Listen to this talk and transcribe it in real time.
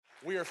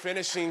We are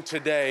finishing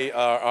today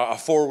a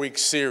 4-week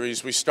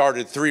series we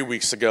started 3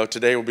 weeks ago.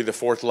 Today will be the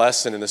 4th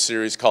lesson in the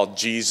series called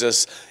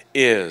Jesus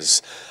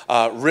Is.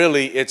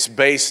 Really, it's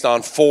based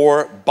on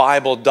 4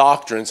 Bible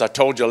doctrines. I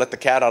told you I let the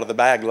cat out of the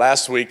bag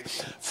last week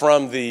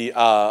from the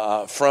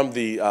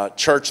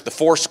church, the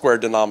Foursquare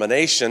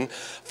denomination,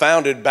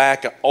 founded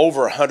back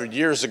over 100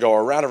 years ago,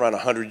 or around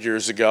 100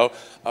 years ago,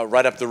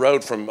 right up the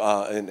road from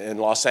in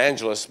Los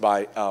Angeles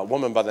by a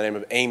woman by the name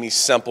of Aimee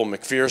Semple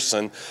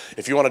McPherson.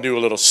 If you want to do a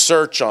little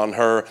search on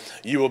her,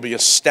 you will be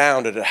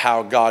astounded at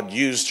how God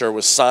used her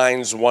with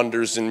signs,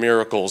 wonders, and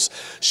miracles.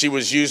 She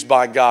was used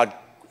by God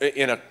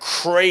in a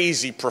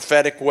crazy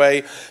prophetic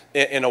way,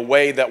 in a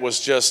way that was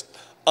just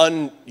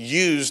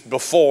unused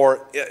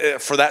before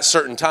for that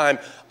certain time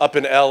up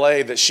in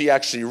LA, that she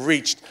actually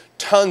reached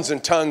tons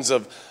and tons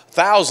of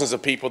thousands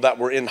of people that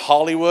were in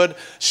Hollywood.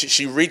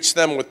 She reached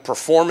them with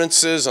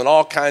performances and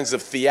all kinds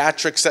of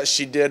theatrics that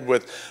she did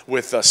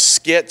with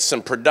skits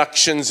and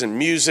productions and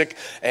music.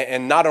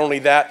 And not only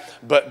that,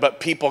 but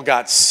people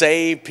got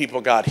saved,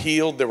 people got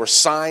healed. There were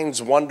signs,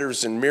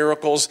 wonders, and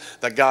miracles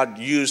that God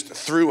used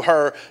through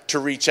her to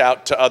reach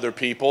out to other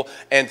people.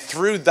 And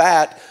through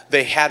that,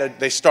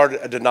 they started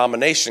a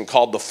denomination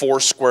called the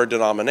Foursquare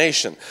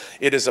denomination.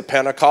 It is a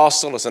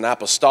Pentecostal, it's an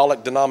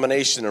apostolic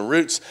denomination and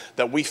roots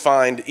that we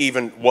find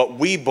even what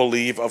we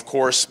believe, of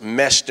course,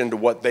 meshed into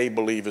what they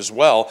believe as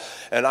well.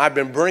 And I've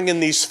been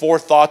bringing these 4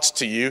 thoughts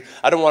to you.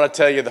 I don't want to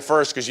tell you the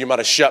first because you might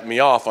have shut me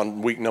off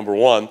on week number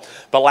 1.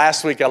 But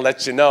last week I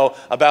let you know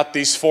about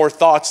these 4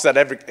 thoughts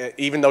that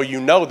even though you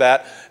know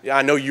that,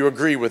 I know you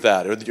agree with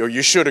that, or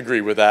you should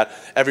agree with that.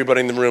 Everybody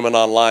in the room and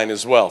online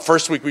as well.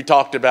 First week we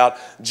talked about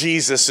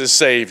Jesus as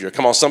Savior.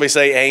 Come on, somebody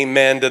say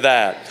amen to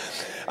that.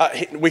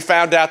 We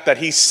found out that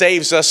he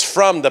saves us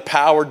from the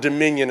power,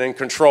 dominion, and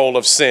control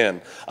of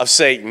sin, of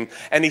Satan,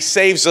 and he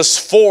saves us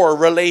for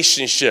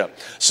relationship.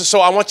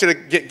 So I want you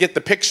to get the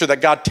picture that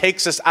God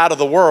takes us out of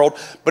the world,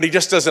 but he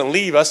just doesn't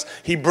leave us.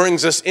 He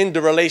brings us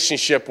into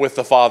relationship with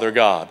the Father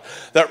God.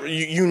 That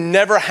you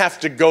never have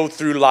to go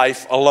through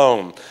life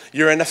alone.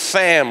 You're in a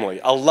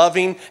family. A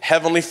loving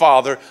Heavenly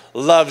Father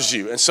loves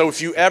you. And so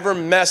if you ever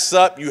mess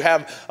up, you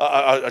have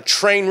a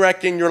train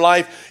wreck in your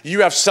life, you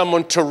have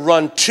someone to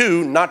run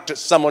to, not to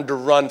someone to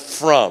run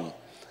from.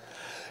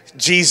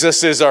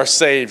 Jesus is our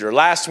Savior.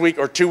 Last week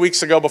or 2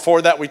 weeks ago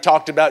before that, we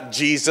talked about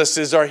Jesus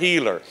is our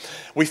healer.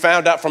 We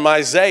found out from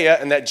Isaiah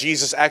and that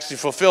Jesus actually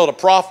fulfilled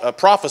a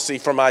prophecy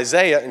from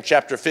Isaiah in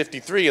chapter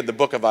 53 of the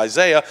book of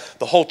Isaiah.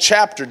 The whole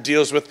chapter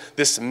deals with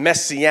this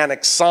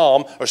messianic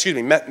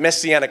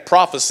messianic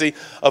prophecy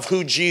of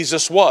who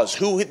Jesus was,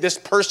 who this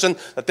person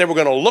that they were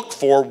going to look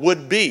for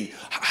would be,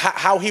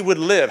 how he would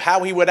live,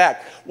 how he would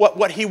act,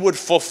 what he would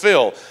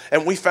fulfill.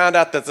 And we found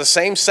out that the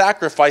same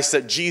sacrifice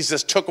that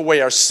Jesus took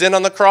away our sin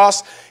on the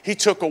cross, he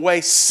took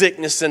away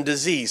sickness and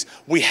disease.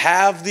 We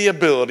have the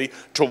ability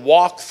to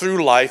walk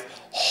through life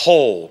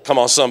whole. Come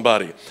on,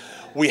 somebody.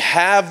 We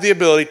have the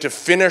ability to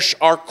finish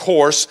our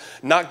course,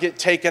 not get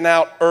taken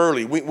out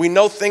early. We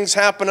know things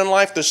happen in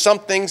life. There's some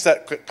things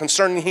that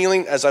concerning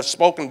healing, as I've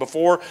spoken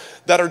before,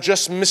 that are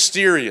just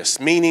mysterious,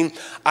 meaning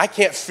I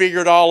can't figure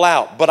it all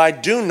out. But I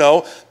do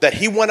know that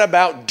he went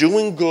about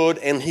doing good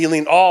and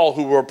healing all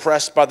who were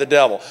oppressed by the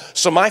devil.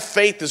 So my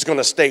faith is going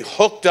to stay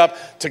hooked up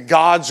to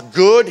God's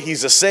good.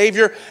 He's a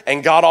Savior,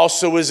 and God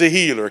also is a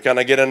healer. Can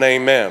I get an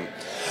amen?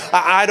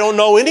 I don't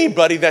know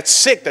anybody that's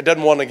sick that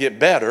doesn't want to get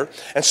better.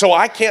 And so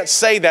I can't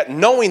say that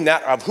knowing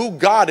that of who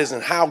God is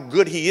and how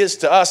good he is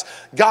to us,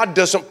 God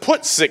doesn't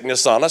put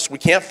sickness on us. We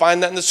can't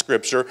find that in the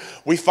scripture.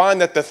 We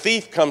find that the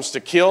thief comes to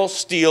kill,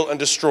 steal, and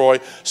destroy.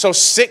 So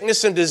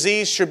sickness and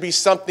disease should be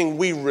something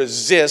we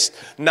resist,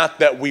 not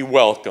that we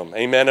welcome.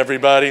 Amen,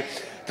 everybody?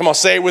 Come on,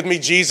 say it with me.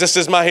 Jesus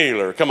is my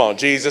healer. Come on,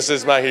 Jesus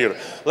is my healer.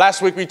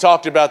 Last week we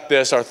talked about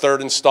this. Our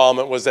 3rd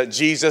installment was that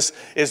Jesus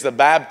is the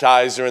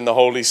baptizer in the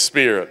Holy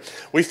Spirit.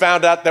 We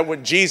found out that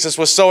when Jesus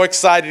was so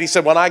excited, he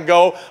said, when I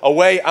go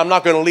away, I'm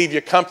not going to leave you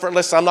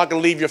comfortless. I'm not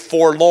going to leave you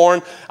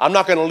forlorn. I'm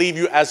not going to leave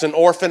you as an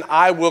orphan.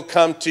 I will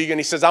come to you. And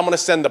he says, I'm going to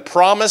send the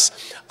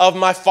promise of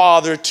my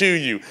Father to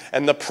you.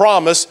 And the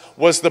promise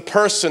was the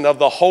person of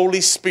the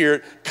Holy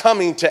Spirit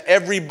coming to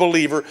every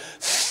believer,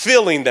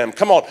 filling them.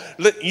 Come on,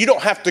 you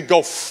don't have to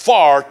go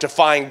far to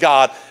find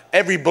God.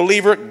 Every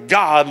believer,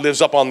 God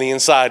lives up on the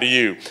inside of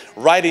you,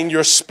 right in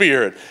your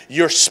spirit.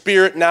 Your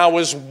spirit now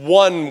is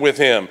one with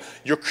him.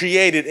 You're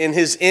created in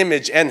his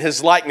image and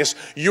his likeness.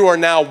 You are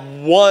now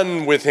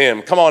one with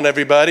him. Come on,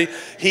 everybody.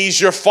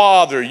 He's your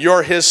father.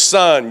 You're his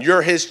son.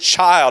 You're his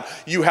child.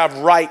 You have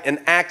right and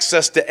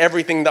access to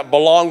everything that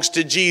belongs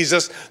to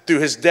Jesus through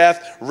his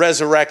death,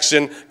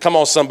 resurrection. Come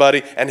on,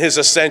 somebody. And his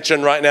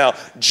ascension right now.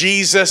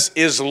 Jesus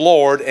is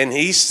Lord. And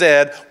he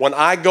said, when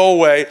I go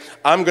away,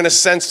 I'm going to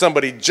send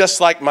somebody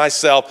just like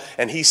myself,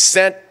 and he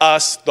sent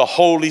us the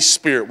Holy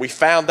Spirit. We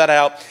found that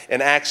out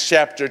in Acts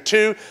chapter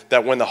 2,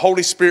 that when the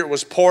Holy Spirit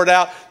was poured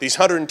out, these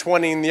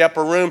 120 in the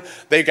upper room,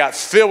 they got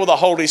filled with the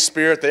Holy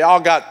Spirit. They all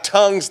got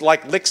tongues,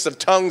 like licks of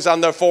tongues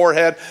on their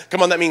forehead.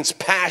 Come on, that means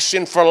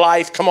passion for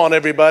life. Come on,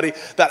 everybody.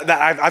 That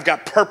I've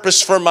got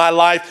purpose for my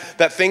life,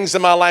 that things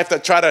in my life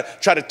that try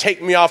to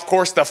take me off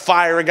course, the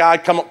fire of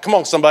God, come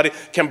on, somebody,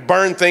 can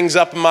burn things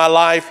up in my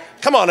life.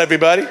 Come on,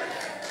 everybody.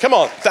 Come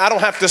on. I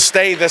don't have to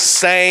stay the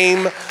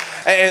same.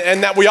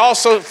 And that we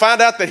also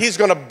found out that he's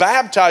going to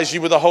baptize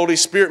you with the Holy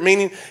Spirit,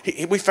 meaning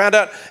we found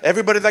out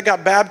everybody that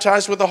got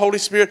baptized with the Holy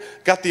Spirit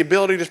got the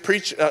ability to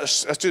preach,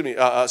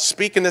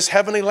 speak in this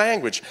heavenly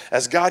language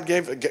as God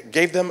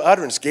gave them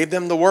utterance, gave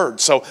them the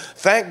word. So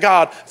thank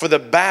God for the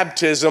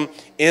baptism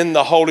in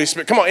the Holy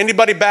Spirit. Come on,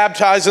 anybody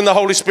baptized in the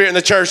Holy Spirit in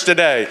the church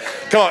today?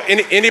 Come on,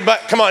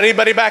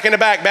 anybody back in the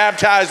back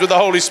baptized with the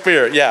Holy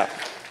Spirit? Yeah.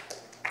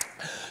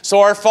 So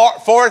our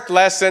fourth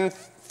lesson,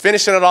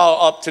 finishing it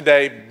all up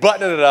today,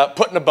 buttoning it up,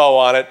 putting a bow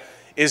on it,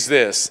 is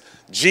this: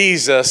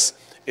 Jesus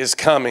is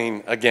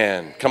coming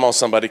again. Come on,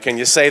 somebody. Can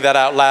you say that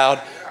out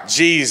loud?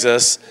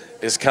 Jesus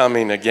is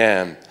coming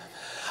again.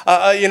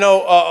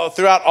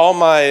 Throughout all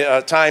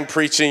my time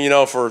preaching,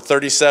 for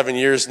 37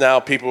 years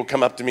now, people would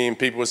come up to me and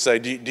people would say,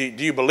 do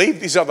you believe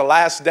these are the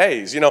last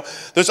days?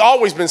 There's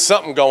always been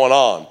something going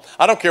on.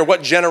 I don't care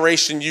what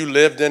generation you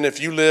lived in.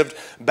 If you lived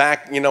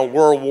back,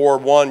 World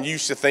War I, you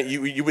used to think,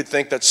 you would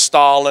think that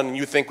Stalin, and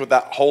you think with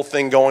that whole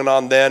thing going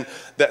on then,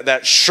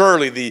 that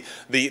surely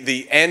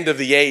the end of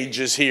the age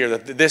is here,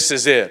 that this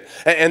is it.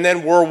 And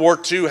then World War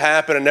II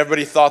happened, and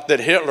everybody thought that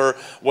Hitler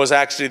was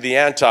actually the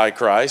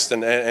Antichrist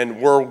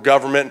and world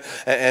government,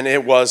 and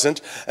it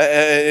wasn't.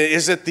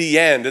 Is it the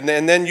end?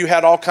 And then you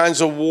had all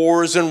kinds of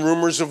wars and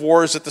rumors of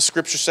wars that the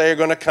scriptures say are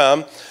going to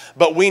come.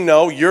 But we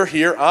know, you're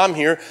here, I'm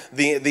here,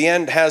 the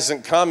end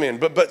hasn't come in.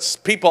 But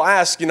people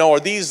ask, are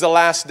these the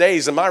last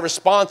days? And my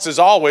response is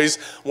always,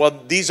 well,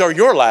 these are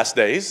your last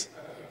days.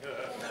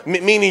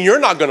 Meaning you're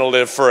not going to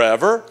live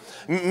forever.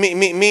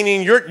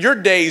 Meaning your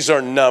days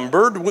are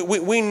numbered.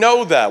 We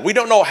know that. We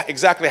don't know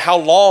exactly how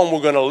long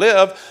we're going to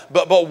live,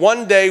 but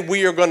one day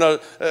we are going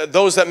to,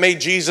 those that made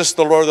Jesus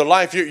the Lord of their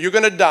life, you're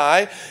going to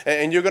die,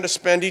 and you're going to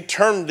spend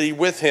eternity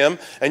with him,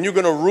 and you're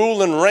going to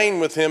rule and reign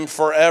with him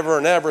forever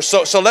and ever.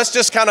 So let's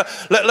just kind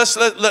of,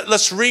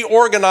 let's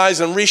reorganize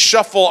and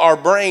reshuffle our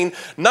brain,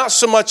 not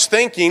so much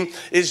thinking,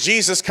 is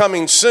Jesus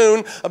coming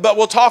soon, but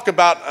we'll talk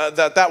about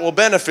that will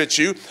benefit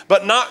you,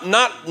 but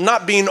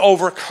not being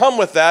overcome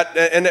with that,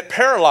 and it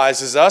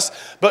paralyzes us,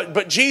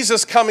 but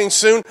Jesus coming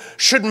soon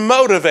should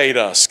motivate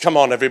us, come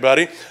on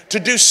everybody, to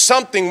do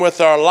something with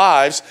our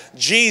lives.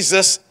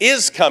 Jesus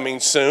is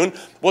coming soon.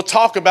 We'll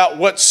talk about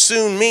what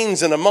soon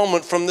means in a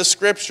moment from the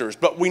scriptures.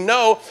 But we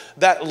know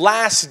that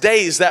last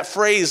days, that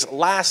phrase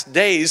last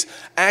days,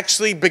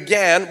 actually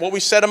began what we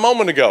said a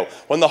moment ago,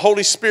 when the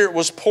Holy Spirit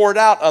was poured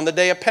out on the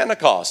day of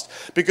Pentecost.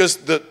 Because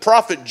the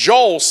prophet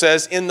Joel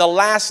says in the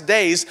last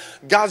days,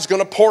 God's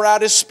going to pour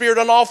out his Spirit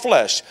on all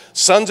flesh.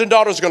 Sons and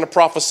daughters are going to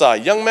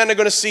prophesy. Young men are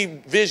going to see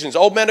visions.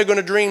 Old men are going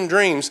to dream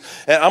dreams.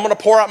 And I'm going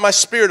to pour out my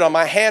Spirit on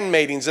my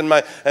handmaidens and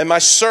my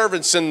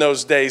servants in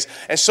those days.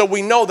 And so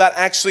we know that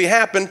actually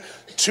happened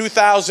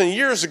 2,000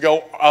 years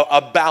ago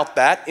about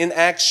that in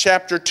Acts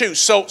chapter 2.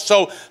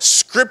 So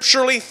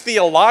scripturally,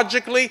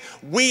 theologically,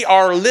 we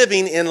are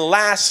living in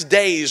last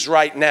days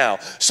right now.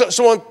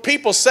 So when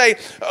people say,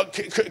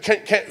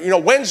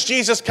 when's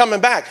Jesus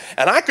coming back?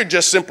 And I could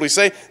just simply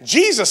say,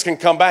 Jesus can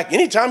come back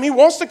anytime he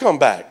wants to come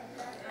back.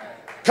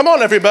 Come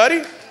on,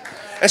 everybody.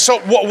 And so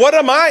what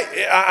am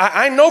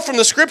I know from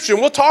the scripture,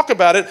 and we'll talk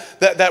about it,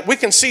 that we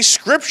can see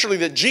scripturally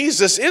that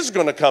Jesus is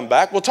going to come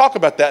back. We'll talk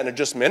about that in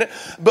just a minute.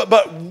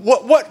 But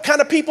what kind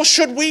of people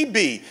should we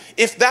be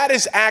if that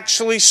is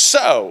actually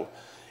so?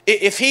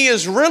 If he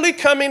is really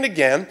coming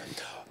again,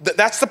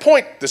 that's the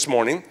point this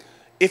morning.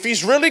 If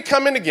he's really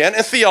coming again,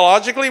 and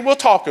theologically we'll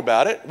talk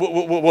about it,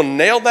 we'll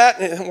nail that,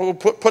 we'll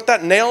put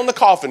that nail in the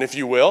coffin, if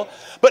you will.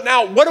 But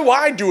now, what do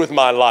I do with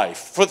my life?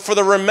 For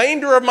the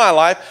remainder of my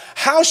life,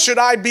 how should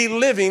I be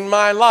living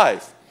my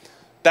life?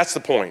 That's the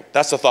point.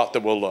 That's the thought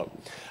that we'll look.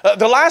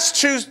 The last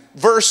two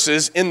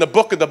verses in the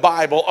book of the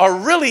Bible are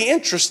really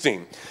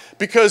interesting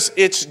because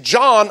it's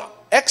John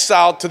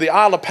exiled to the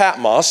Isle of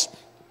Patmos.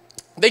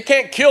 They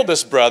can't kill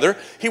this brother.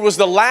 He was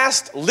the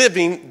last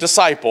living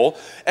disciple.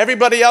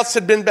 Everybody else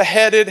had been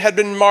beheaded, had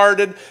been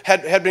martyred,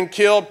 had been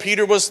killed.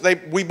 Peter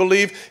we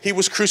believe he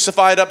was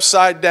crucified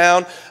upside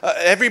down.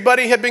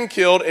 Everybody had been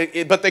killed,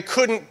 but they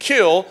couldn't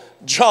kill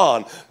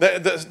John.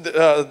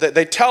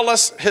 They tell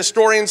us,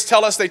 historians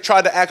tell us, they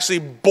tried to actually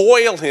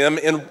boil him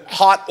in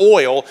hot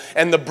oil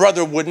and the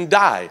brother wouldn't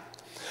die.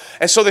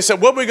 And so they said,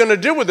 what are we going to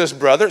do with this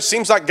brother? It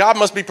seems like God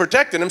must be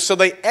protecting him. So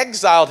they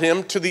exiled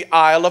him to the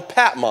Isle of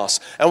Patmos.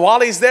 And while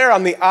he's there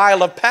on the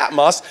Isle of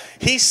Patmos,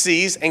 he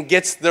sees and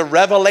gets the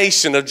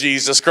revelation of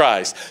Jesus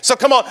Christ. So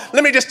come on,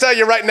 let me just tell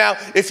you right now,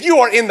 if you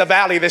are in the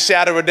valley of the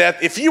shadow of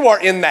death, if you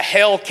are in the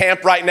hell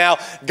camp right now,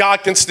 God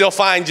can still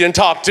find you and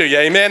talk to you.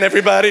 Amen,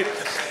 everybody?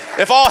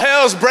 If all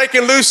hell's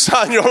breaking loose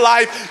on your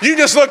life, you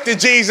just look to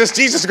Jesus.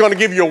 Jesus is going to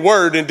give you a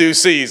word in due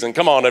season.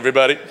 Come on,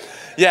 everybody.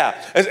 Yeah,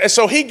 and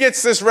so he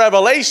gets this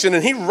revelation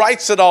and he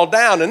writes it all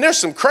down. And there's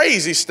some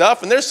crazy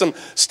stuff, and there's some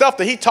stuff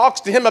that he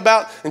talks to him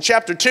about in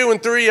chapter 2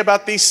 and 3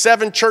 about these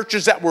 7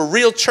 churches that were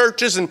real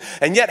churches and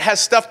yet has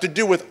stuff to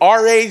do with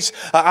our age.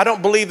 I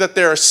don't believe that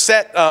there are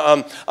set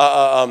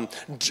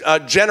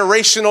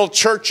generational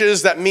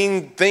churches that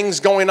mean things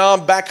going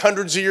on back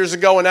hundreds of years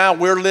ago, and now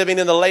we're living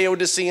in the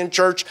Laodicean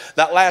church,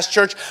 that last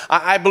church.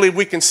 I believe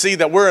we can see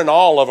that we're in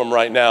all of them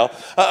right now.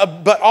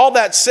 But all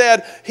that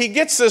said, he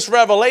gets this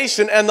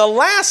revelation, and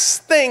the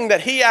last thing that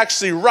he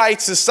actually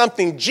writes is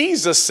something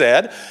Jesus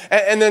said,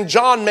 and then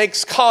John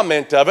makes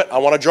comment of it. I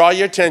want to draw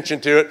your attention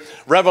to it.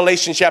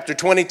 Revelation chapter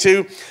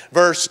 22,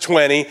 verse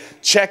 20.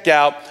 Check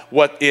out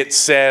what it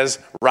says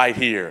right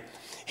here.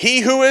 He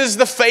who is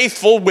the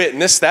faithful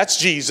witness, that's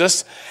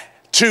Jesus,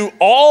 to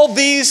all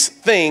these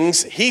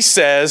things, he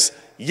says,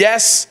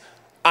 yes,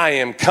 I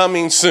am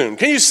coming soon.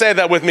 Can you say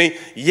that with me?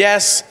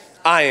 Yes,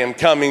 I am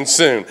coming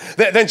soon.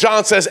 Then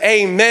John says,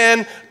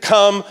 amen,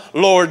 come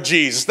Lord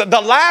Jesus. The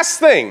last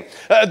thing,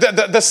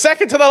 the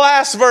second to the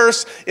last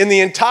verse in the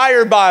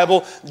entire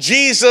Bible,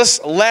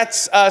 Jesus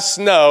lets us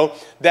know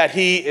that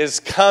he is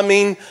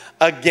coming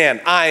again.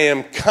 I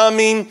am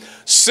coming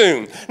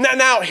soon.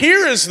 Now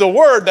here is the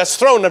word that's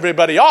thrown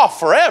everybody off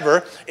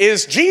forever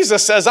is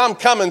Jesus says, I'm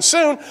coming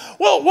soon.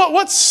 Well,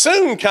 what's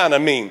soon kind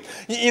of mean?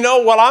 You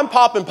know, while I'm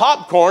popping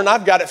popcorn,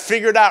 I've got it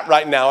figured out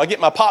right now. I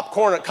get my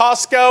popcorn at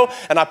Costco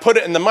and I put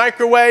it in the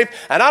microwave,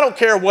 and I don't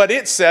care what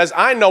it says.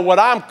 I know what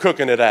I'm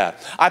cooking it at.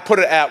 I put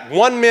it at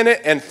 1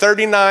 minute and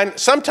 39.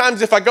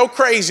 Sometimes if I go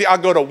crazy, I'll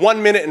go to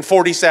 1 minute and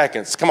 40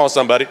 seconds. Come on,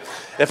 somebody.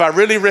 If I'm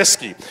really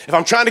risky, if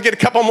I'm trying to get a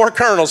couple more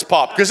kernels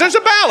popped, because there's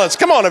a balance.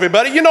 Come on,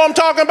 everybody. You know what I'm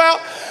talking about?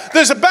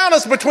 There's a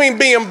balance between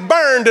being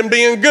burned and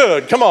being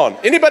good. Come on.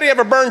 Anybody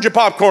ever burned your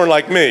popcorn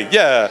like me?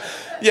 Yeah.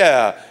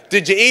 Yeah.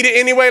 Did you eat it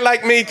anyway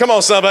like me? Come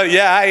on, somebody.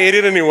 Yeah, I ate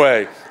it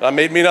anyway. I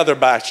made me another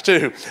batch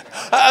too.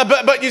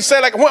 But you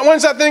say like,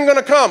 when's that thing going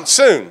to come?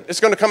 Soon.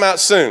 It's going to come out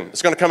soon.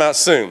 It's going to come out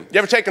soon. You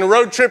ever taken a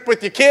road trip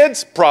with your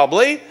kids?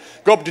 Probably.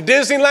 Go up to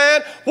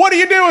Disneyland. What do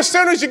you do as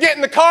soon as you get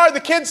in the car? The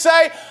kids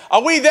say,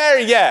 are we there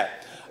yet?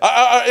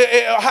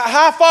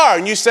 How far?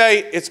 And you say,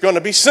 it's going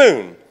to be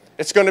soon.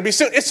 It's going to be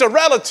soon. It's a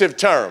relative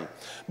term.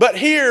 But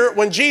here,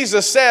 when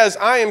Jesus says,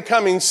 I am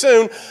coming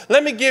soon,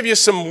 let me give you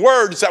some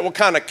words that will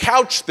kind of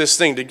couch this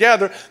thing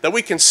together that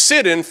we can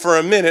sit in for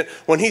a minute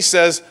when he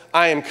says,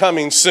 I am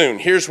coming soon.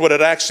 Here's what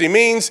it actually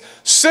means.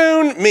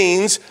 Soon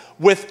means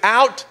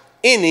without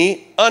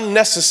any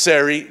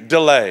unnecessary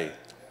delay.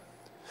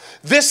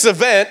 This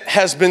event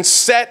has been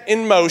set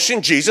in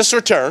motion, Jesus'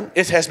 return.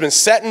 It has been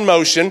set in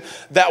motion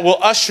that will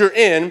usher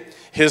in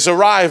his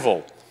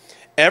arrival.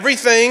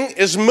 Everything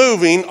is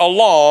moving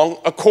along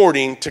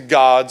according to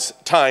God's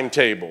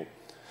timetable.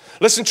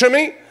 Listen to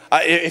me.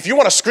 If you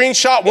want to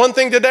screenshot one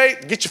thing today,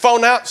 get your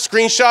phone out,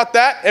 screenshot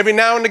that every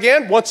now and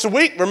again, once a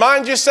week.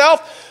 Remind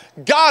yourself,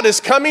 God is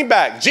coming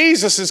back.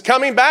 Jesus is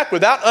coming back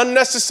without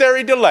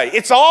unnecessary delay.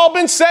 It's all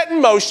been set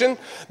in motion.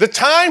 The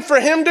time for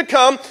him to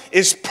come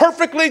is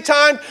perfectly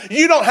timed.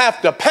 You don't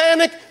have to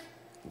panic.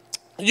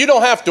 You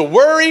don't have to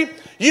worry.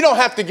 You don't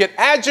have to get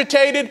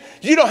agitated.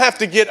 You don't have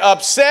to get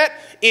upset.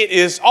 It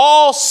is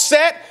all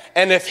set.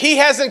 And if he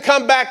hasn't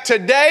come back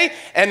today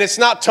and it's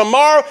not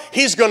tomorrow,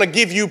 he's going to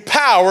give you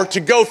power to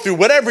go through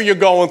whatever you're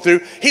going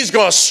through. He's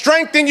going to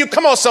strengthen you.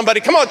 Come on,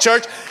 somebody. Come on,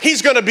 church.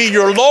 He's going to be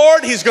your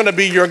Lord. He's going to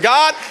be your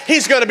God.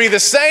 He's going to be the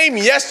same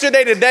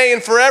yesterday, today,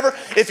 and forever.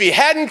 If he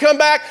hadn't come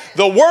back,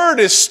 the word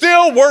is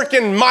still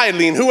working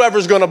mightily in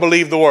whoever's going to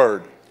believe the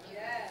word.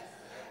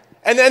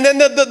 And then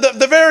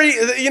the very,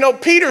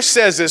 Peter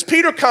says this.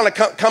 Peter kind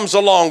of comes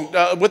along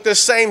with this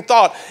same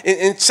thought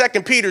in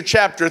 2 Peter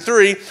chapter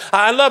 3.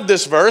 I love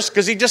this verse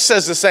because he just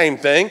says the same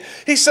thing.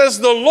 He says,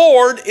 the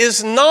Lord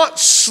is not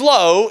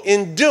slow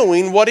in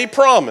doing what he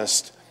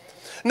promised.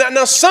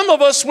 Now, some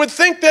of us would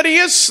think that he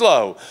is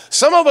slow.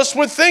 Some of us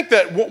would think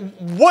that,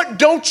 what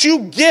don't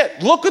you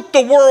get? Look at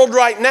the world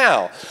right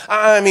now.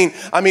 I mean,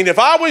 if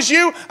I was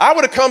you, I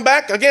would have come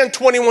back again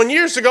 21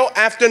 years ago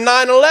after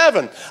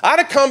 9/11. I'd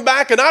have come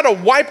back and I'd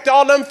have wiped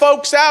all them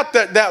folks out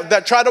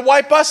that tried to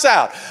wipe us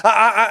out.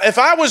 If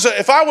I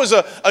was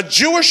a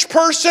Jewish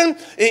person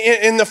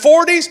in the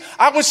 40s,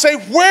 I would say,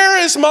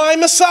 where is my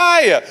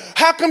Messiah?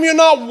 How come you're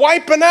not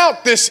wiping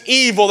out this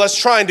evil that's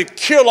trying to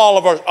kill all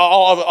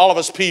of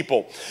us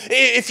people?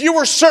 If you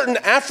were certain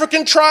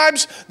African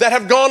tribes that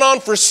have gone on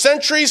for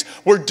centuries,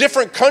 where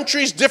different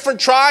countries,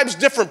 different tribes,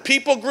 different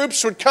people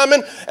groups would come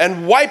in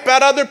and wipe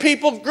out other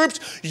people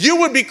groups, you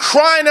would be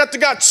crying out to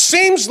God,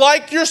 seems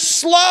like you're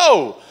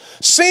slow.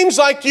 Seems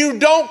like you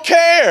don't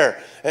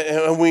care.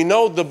 And we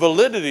know the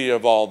validity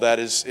of all that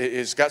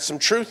is got some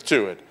truth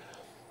to it.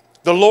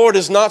 The Lord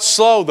is not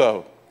slow,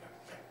 though,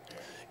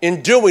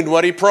 in doing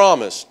what he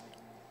promised.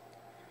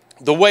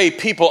 The way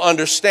people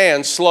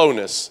understand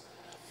slowness.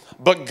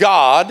 But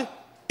God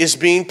is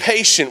being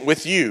patient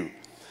with you.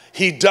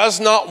 He does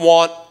not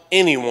want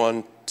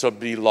anyone to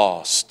be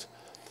lost.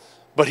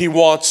 but he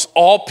wants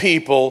all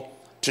people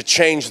to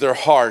change their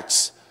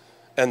hearts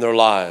and their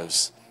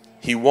lives.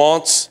 He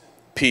wants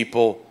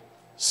people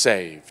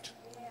saved.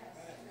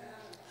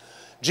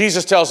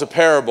 Jesus tells a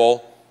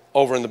parable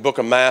over in the book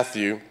of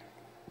Matthew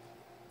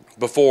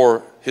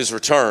before his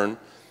return,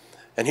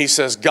 and he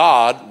says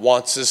God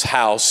wants his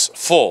house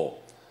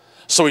full.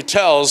 So he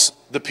tells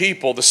the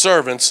people, the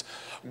servants,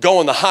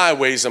 go in the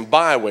highways and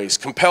byways,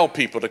 compel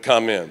people to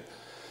come in.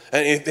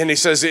 And he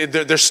says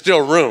there's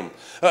still room.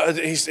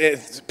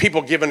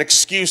 People giving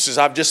excuses.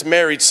 I've just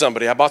married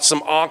somebody. I bought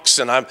some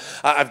oxen.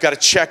 I've got to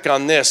check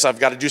on this. I've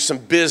got to do some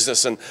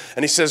business. And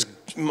he says,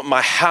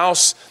 my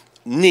house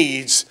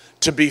needs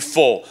to be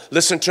full.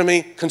 Listen to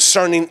me,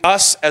 concerning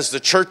us as the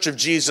Church of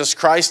Jesus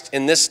Christ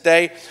in this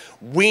day,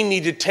 we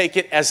need to take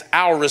it as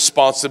our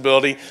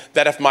responsibility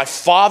that if my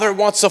Father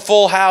wants a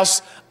full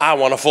house, I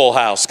want a full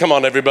house. Come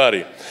on,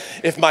 everybody.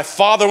 If my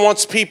Father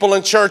wants people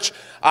in church,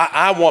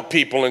 I want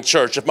people in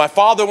church. If my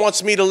Father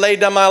wants me to lay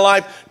down my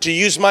life, to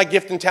use my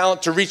gift and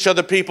talent to reach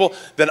other people,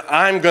 then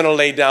I'm going to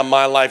lay down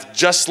my life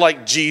just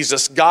like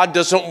Jesus. God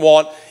doesn't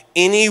want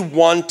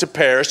anyone to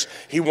perish.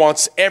 He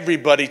wants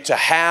everybody to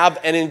have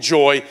and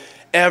enjoy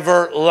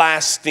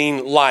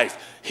everlasting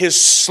life. His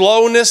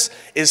slowness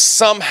is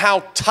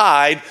somehow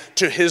tied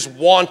to his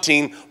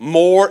wanting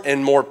more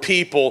and more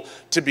people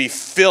to be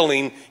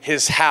filling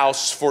his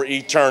house for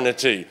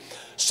eternity.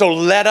 So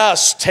let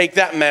us take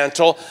that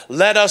mantle.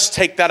 Let us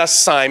take that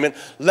assignment.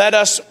 Let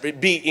us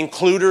be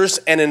includers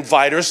and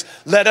inviters.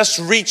 Let us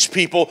reach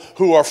people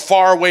who are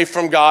far away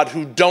from God,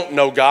 who don't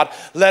know God.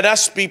 Let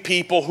us be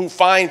people who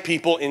find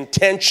people in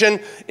tension,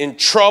 in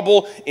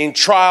trouble, in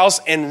trials,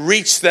 and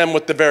reach them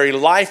with the very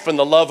life and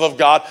the love of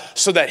God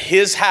so that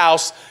his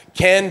house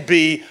can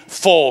be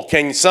full.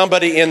 Can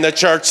somebody in the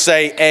church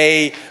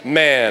say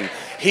amen?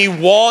 He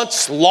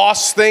wants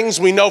lost things.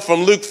 We know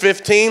from Luke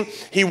 15,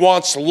 he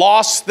wants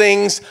lost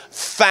things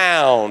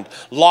found.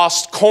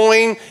 Lost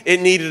coin,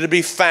 it needed to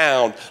be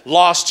found.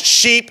 Lost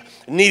sheep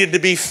needed to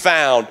be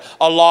found.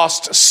 A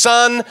lost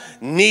son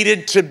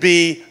needed to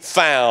be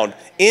found.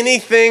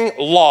 Anything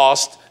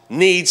lost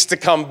needs to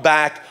come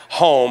back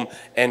home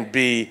and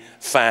be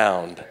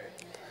found.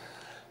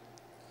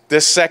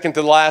 This second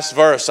to the last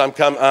verse, I'm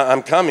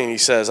coming, he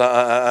says,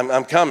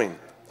 I'm coming.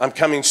 I'm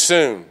coming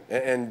soon.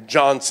 And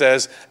John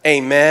says,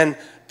 amen,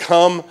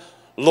 come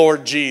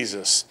Lord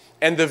Jesus.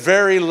 And the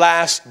very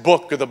last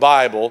book of the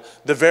Bible,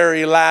 the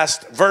very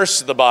last verse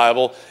of the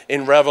Bible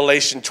in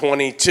Revelation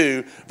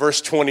 22,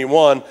 verse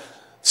 21,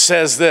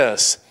 says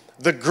this,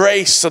 the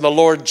grace of the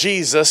Lord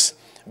Jesus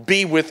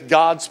be with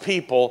God's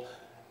people,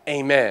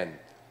 amen.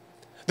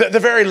 The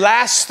very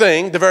last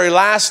thing, the very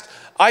last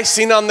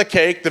icing on the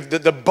cake,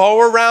 the bow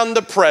around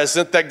the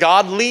present that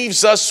God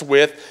leaves us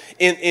with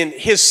in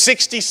his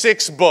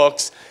 66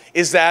 books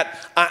is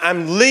that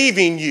I'm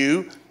leaving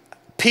you,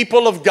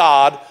 people of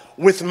God,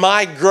 with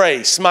my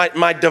grace,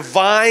 my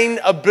divine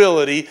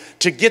ability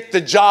to get the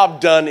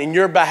job done in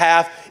your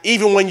behalf,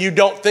 even when you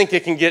don't think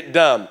it can get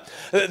done.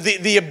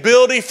 The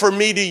ability for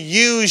me to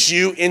use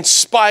you in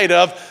spite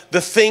of the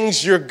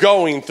things you're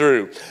going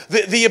through.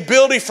 The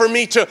ability for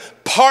me to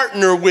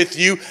partner with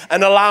you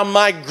and allow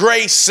my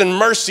grace and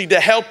mercy to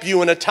help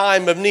you in a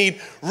time of need.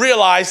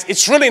 Realize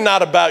it's really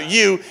not about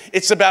you.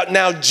 It's about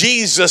now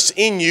Jesus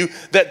in you,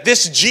 that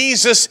this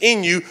Jesus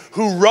in you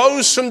who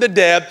rose from the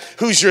dead,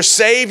 who's your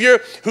Savior,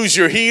 who's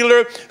your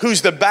healer,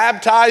 who's the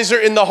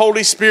baptizer in the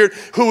Holy Spirit,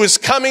 who is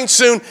coming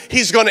soon.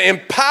 He's going to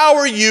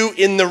empower you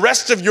in the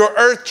rest of your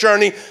earth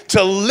journey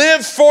to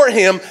live for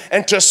him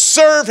and to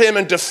serve him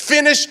and to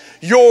finish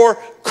your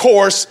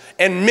course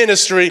and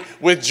ministry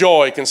with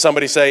joy. Can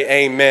somebody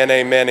say amen,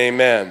 amen,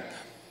 amen?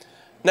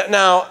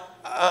 Now,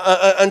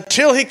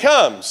 until he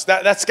comes,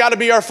 that's got to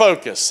be our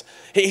focus.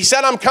 He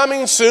said, I'm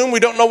coming soon. We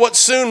don't know what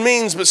soon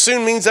means, but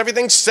soon means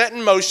everything's set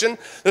in motion.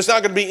 There's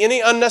not going to be any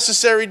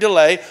unnecessary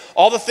delay.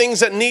 All the things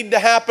that need to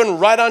happen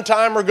right on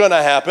time are going to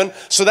happen.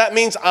 So that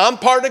means I'm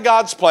part of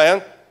God's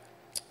plan.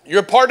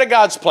 You're part of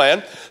God's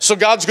plan. So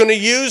God's going to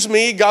use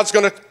me. God's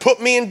going to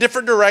put me in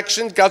different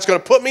directions. God's going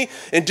to put me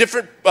in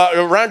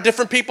around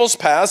different people's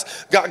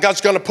paths.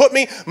 God's going to put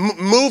me,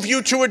 move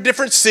you to a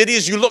different city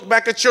as you look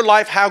back at your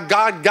life, how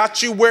God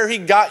got you where he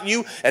got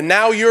you, and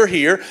now you're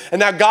here. And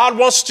now God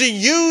wants to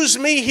use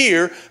me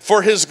here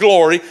for his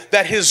glory,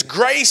 that his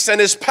grace and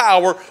his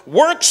power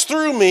works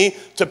through me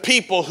to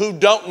people who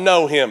don't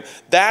know him.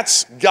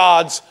 That's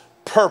God's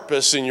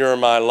purpose in your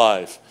and my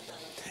life.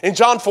 In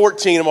John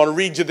 14, I want to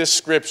read you this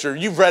scripture.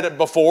 You've read it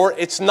before.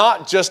 It's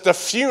not just a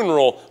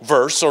funeral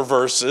verse or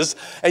verses,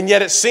 and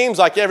yet it seems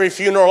like every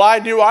funeral I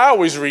do, I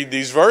always read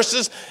these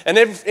verses, and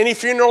any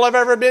funeral I've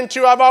ever been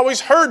to, I've always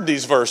heard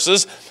these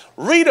verses.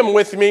 Read them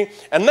with me,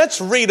 and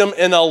let's read them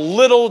in a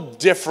little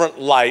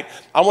different light.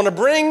 I want to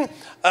bring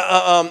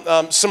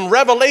some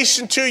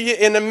revelation to you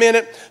in a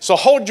minute, so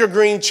hold your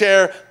green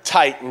chair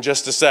tight in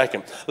just a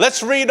second.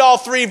 Let's read all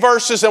three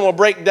verses and we'll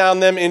break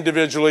down them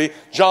individually.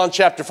 John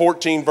chapter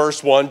 14,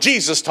 verse 1,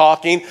 Jesus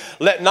talking,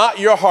 let not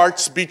your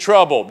hearts be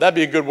troubled. That'd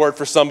be a good word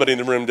for somebody in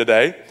the room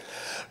today.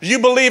 You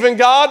believe in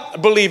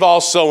God, believe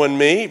also in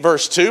me.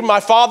 Verse 2, my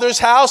Father's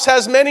house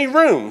has many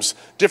rooms.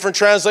 Different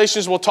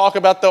translations, we'll talk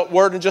about the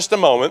word in just a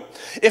moment.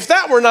 If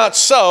that were not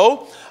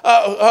so,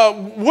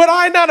 would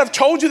I not have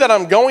told you that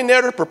I'm going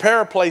there to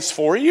prepare a place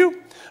for you?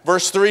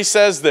 Verse 3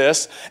 says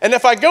this, and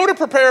if I go to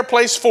prepare a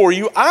place for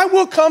you, I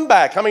will come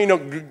back. How many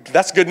of you know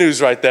that's good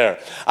news right there?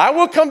 I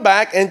will come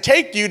back and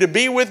take you to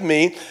be with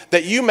me,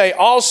 that you may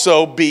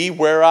also be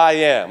where I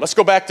am. Let's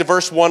go back to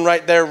verse 1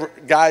 right there,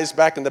 guys,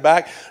 back in the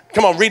back.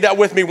 Come on, read that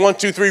with me. 1,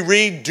 2, 3,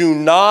 read. Do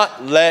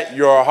not let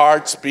your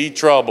hearts be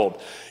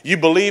troubled. You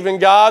believe in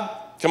God?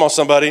 Come on,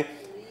 somebody.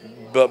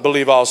 But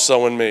believe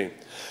also in me.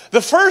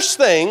 The first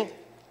thing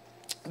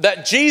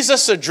that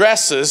Jesus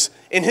addresses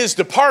in his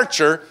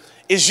departure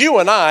is you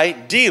and I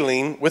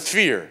dealing with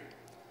fear.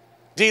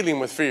 Dealing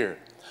with fear.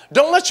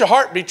 Don't let your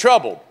heart be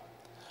troubled.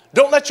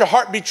 Don't let your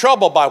heart be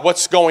troubled by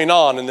what's going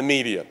on in the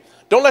media.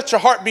 Don't let your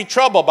heart be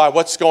troubled by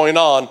what's going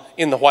on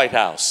in the White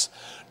House.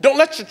 Don't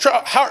let your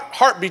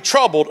heart be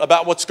troubled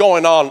about what's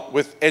going on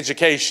with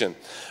education.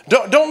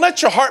 Don't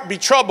let your heart be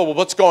troubled with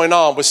what's going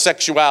on with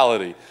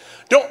sexuality.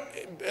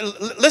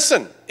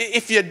 Listen,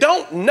 if you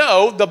don't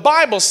know, the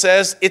Bible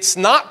says it's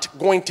not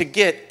going to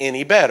get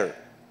any better.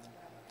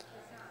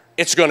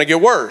 It's going to get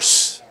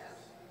worse.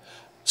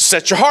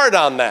 Set your heart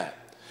on that.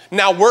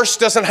 Now, worse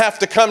doesn't have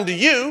to come to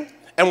you,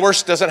 and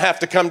worse doesn't have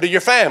to come to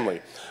your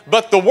family.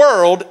 But the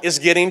world is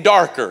getting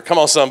darker. Come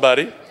on,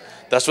 somebody.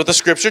 That's what the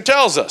scripture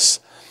tells us.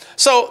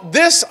 So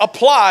this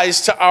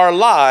applies to our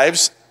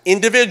lives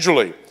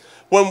individually.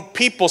 When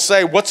people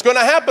say, what's going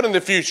to happen in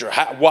the future?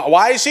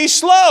 Why is he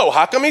slow?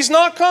 How come he's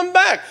not come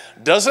back?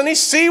 Doesn't he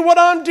see what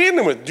I'm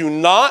dealing with? Do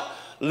not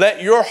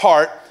let your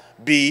heart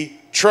be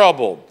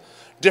troubled.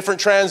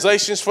 Different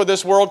translations for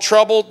this word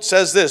troubled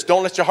says this: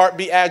 don't let your heart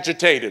be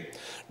agitated.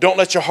 Don't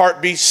let your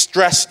heart be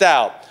stressed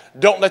out.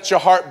 Don't let your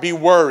heart be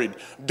worried.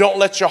 Don't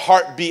let your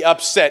heart be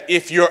upset.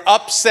 If you're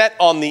upset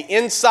on the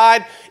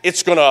inside,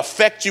 it's going to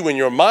affect you in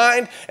your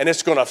mind, and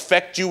it's going to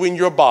affect you in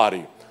your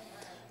body.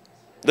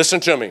 Listen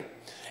to me.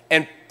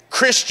 And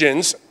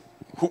Christians,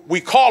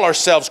 we call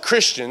ourselves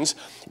Christians,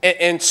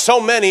 and so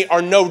many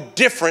are no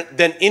different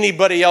than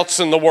anybody else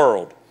in the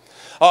world.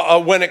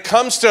 When it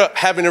comes to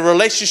having a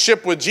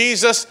relationship with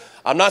Jesus,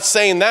 I'm not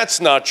saying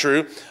that's not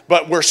true,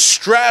 but we're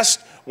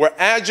stressed, we're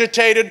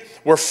agitated,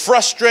 we're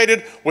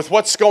frustrated with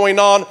what's going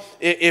on,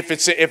 if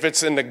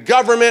it's in the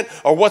government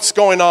or what's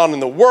going on in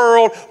the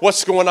world,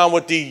 what's going on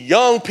with the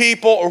young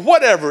people or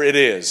whatever it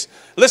is.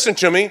 Listen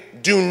to me,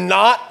 do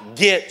not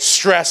get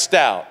stressed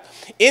out.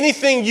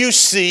 Anything you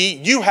see,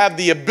 you have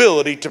the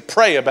ability to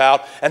pray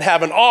about and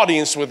have an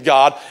audience with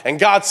God. And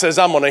God says,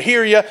 I'm going to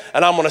hear you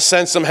and I'm going to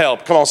send some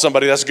help. Come on,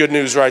 somebody. That's good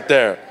news right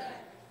there.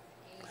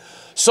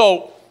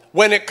 So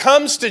when it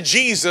comes to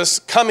Jesus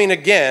coming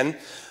again,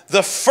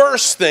 the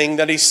first thing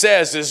that he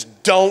says is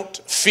don't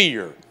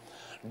fear.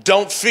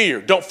 Don't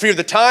fear. Don't fear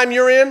the time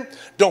you're in.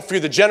 Don't fear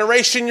the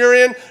generation you're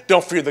in.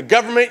 Don't fear the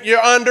government you're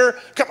under.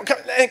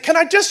 Can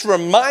I just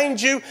remind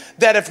you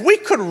that if we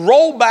could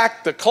roll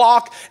back the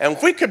clock and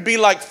if we could be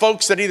like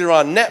folks that either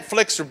on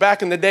Netflix or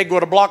back in the day go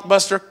to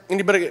Blockbuster,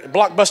 anybody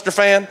Blockbuster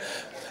fan?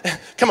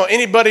 Come on,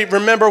 anybody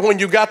remember when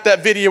you got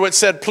that video it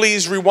said,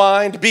 please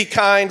rewind, be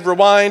kind,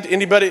 rewind?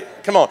 Anybody?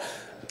 Come on.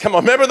 Come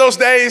on, remember those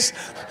days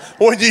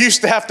when you used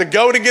to have to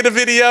go to get a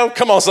video?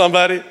 Come on,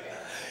 somebody.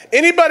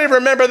 Anybody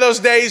remember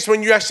those days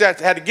when you actually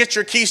had to get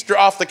your keister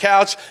off the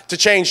couch to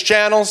change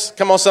channels?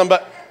 Come on,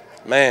 somebody.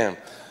 Man,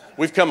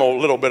 we've come a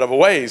little bit of a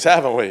ways,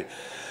 haven't we?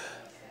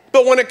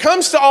 But when it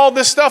comes to all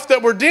this stuff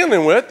that we're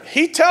dealing with,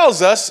 he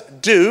tells us,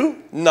 do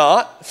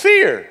not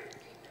fear.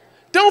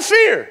 Don't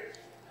fear.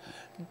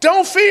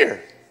 Don't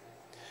fear.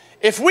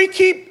 If we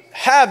keep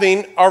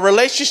having our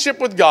relationship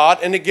with God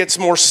and it gets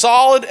more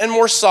solid and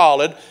more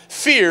solid,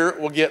 fear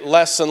will get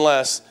less and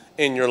less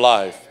in your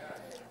life.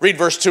 Read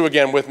verse 2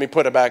 again with me.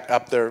 Put it back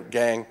up there,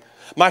 gang.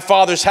 My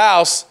Father's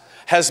house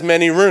has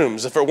many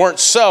rooms. If it weren't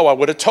so, I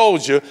would have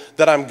told you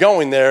that I'm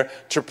going there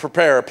to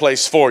prepare a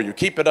place for you.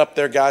 Keep it up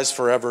there, guys,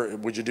 forever.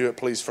 Would you do it,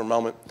 please, for a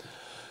moment?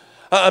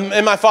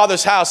 And my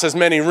Father's house has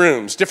many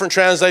rooms. Different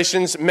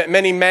translations,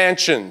 many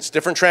mansions.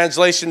 Different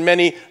translation,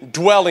 many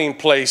dwelling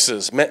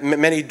places.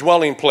 Many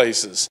dwelling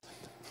places.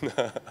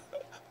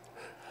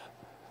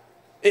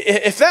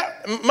 If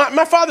that,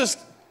 my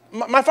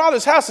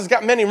Father's house has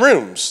got many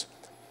rooms.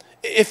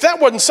 If that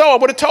wasn't so, I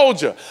would have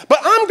told you. But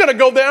I'm going to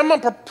go there. I'm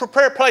going to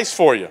prepare a place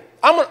for you.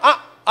 I'm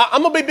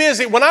going to be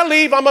busy. When I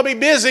leave, I'm going to be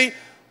busy.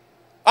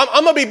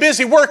 I'm going to be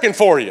busy working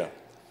for you.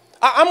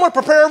 I'm going to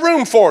prepare a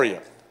room for you.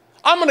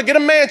 I'm going to get a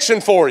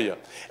mansion for you.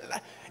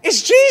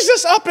 Is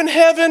Jesus up in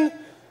heaven?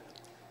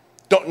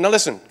 Now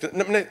listen,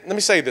 let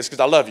me say this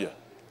because I love you.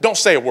 Don't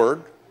say a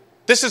word.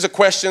 This is a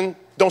question.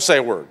 Don't say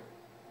a word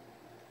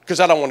because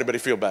I don't want anybody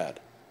to feel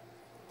bad.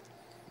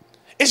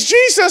 Is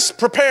Jesus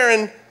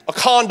preparing a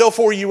condo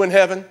for you in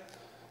heaven?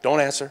 Don't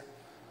answer.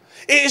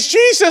 Is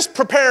Jesus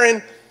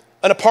preparing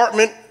an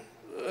apartment,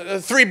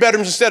 3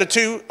 bedrooms instead of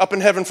 2 up in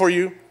heaven for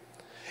you?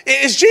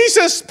 Is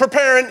Jesus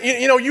preparing,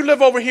 you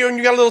live over here and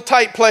you got a little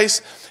tight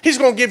place. He's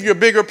going to give you a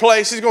bigger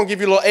place. He's going to give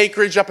you a little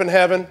acreage up in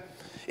heaven.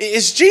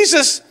 Is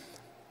Jesus,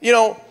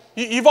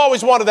 you've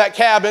always wanted that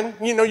cabin.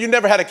 You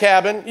never had a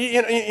cabin.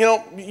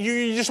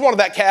 You just wanted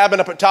that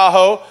cabin up at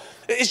Tahoe.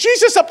 Is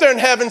Jesus up there in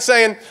heaven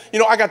saying,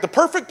 I got the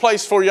perfect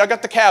place for you. I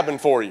got the cabin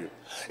for you.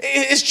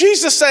 Is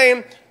Jesus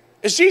saying,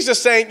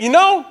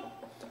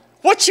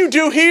 what you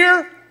do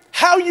here,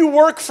 how you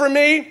work for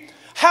me,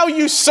 how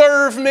you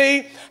serve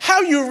me,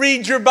 how you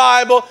read your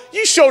Bible,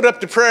 you showed up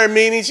to prayer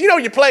meetings,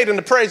 you played in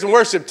the praise and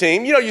worship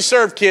team, you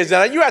served kids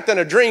down, you acted in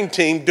a dream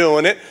team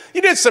doing it,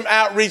 you did some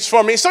outreach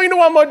for me, so you know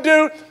what I'm going to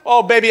do?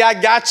 Oh, baby, I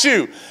got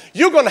you.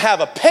 You're going to have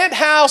a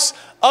penthouse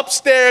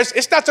upstairs.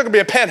 It's not going to be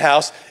a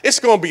penthouse. It's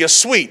going to be a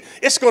suite.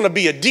 It's going to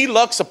be a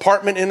deluxe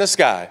apartment in the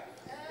sky.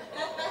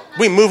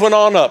 We moving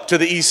on up to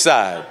the east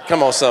side.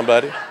 Come on,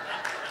 somebody.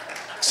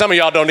 Some of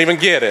y'all don't even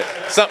get it.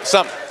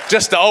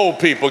 Just the old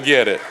people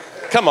get it.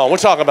 Come on, we're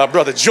talking about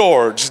Brother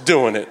George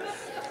doing it.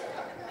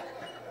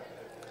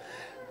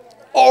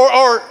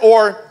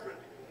 Or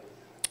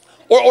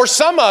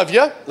some of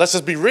you, let's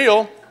just be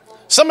real,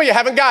 some of you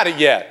haven't got it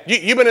yet.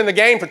 You've been in the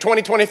game for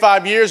 20,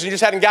 25 years and you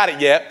just hadn't got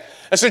it yet.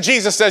 And so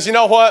Jesus says, you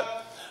know what?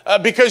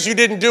 Because you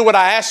didn't do what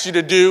I asked you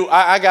to do,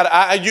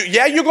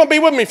 you're going to be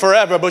with me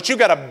forever, but you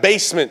got a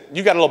basement.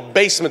 You got a little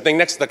basement thing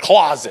next to the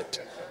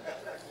closet.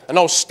 An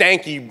old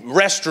stanky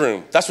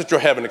restroom. That's what your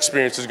heaven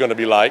experience is going to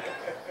be like.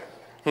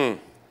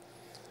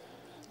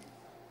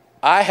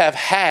 I have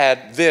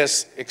had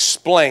this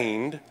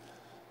explained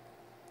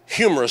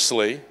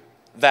humorously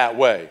that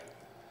way.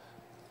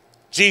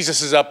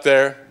 Jesus is up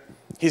there.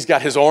 He's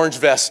got his orange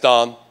vest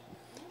on.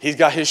 He's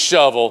got his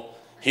shovel.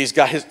 He's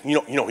got his,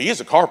 he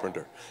is a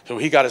carpenter. So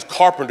he got his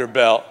carpenter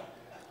belt.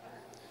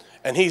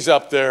 And he's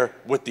up there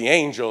with the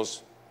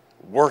angels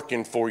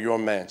working for your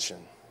mansion.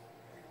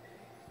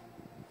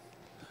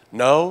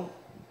 No.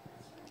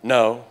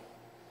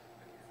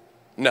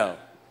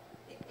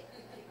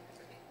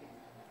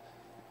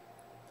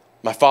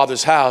 My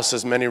Father's house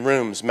has many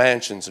rooms,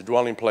 mansions, or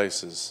dwelling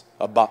places,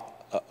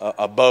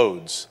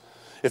 abodes.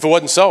 If it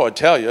wasn't so, I'd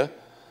tell you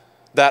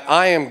that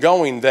I am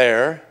going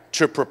there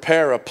to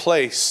prepare a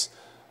place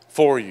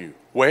for you.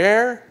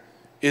 Where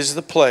is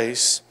the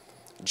place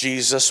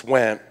Jesus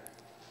went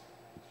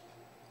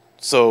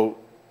so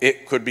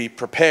it could be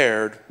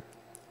prepared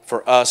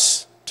for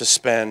us to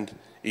spend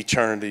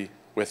eternity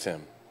with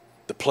him?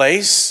 The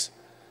place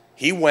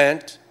he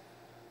went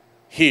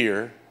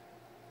here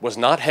was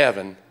not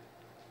heaven.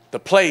 The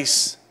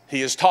place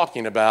he is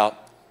talking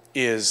about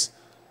is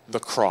the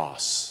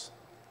cross.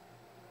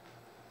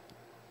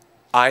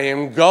 I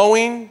am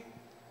going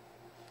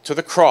to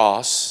the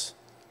cross,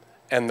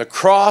 and the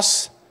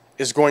cross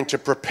is going to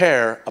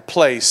prepare a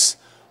place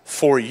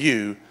for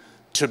you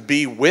to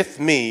be with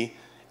me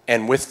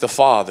and with the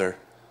Father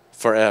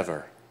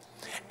forever.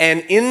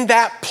 And in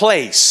that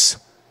place,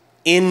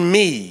 in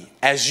me,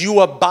 as you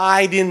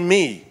abide in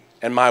me,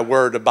 and my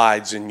word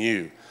abides in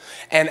you.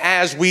 And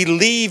as we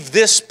leave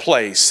this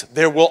place,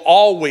 there will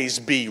always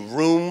be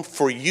room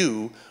for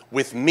you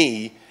with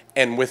me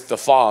and with the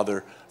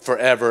Father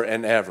forever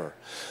and ever.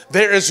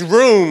 There is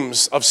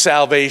rooms of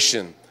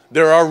salvation.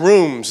 There are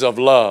rooms of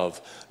love.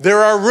 There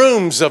are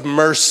rooms of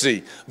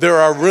mercy. There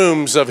are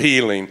rooms of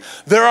healing.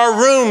 There are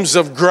rooms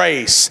of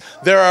grace.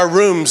 There are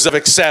rooms of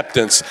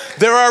acceptance.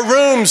 There are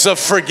rooms of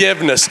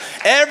forgiveness.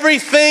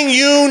 Everything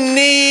you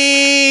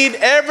need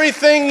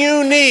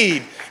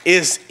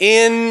is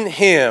in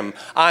him.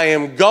 I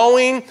am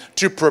going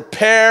to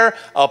prepare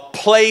a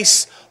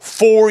place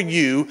for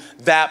you.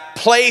 That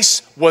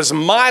place was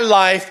my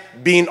life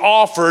being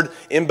offered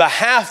in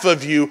behalf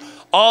of you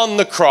on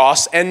the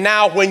cross. And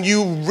now when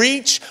you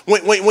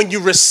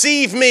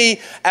receive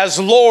me as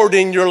Lord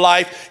in your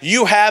life,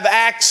 you have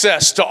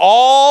access to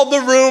all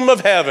the room of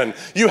heaven.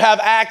 You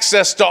have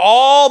access to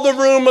all the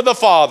room of the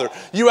Father.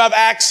 You have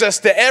access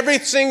to every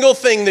single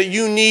thing that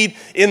you need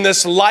in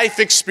this life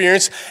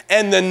experience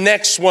and the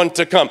next one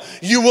to come.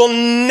 You will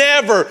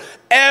never,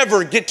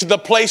 ever get to the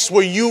place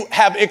where you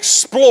have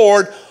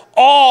explored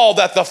all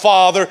that the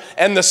Father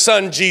and the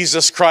Son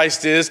Jesus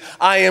Christ is.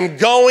 I am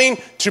going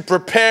to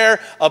prepare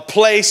a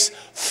place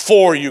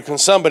for you. Can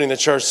somebody in the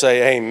church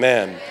say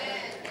amen? Amen.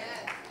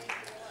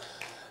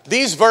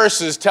 These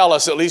verses tell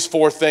us at least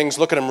four things.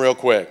 Look at them real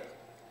quick.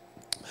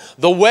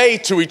 The way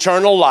to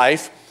eternal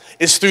life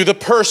is through the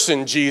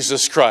person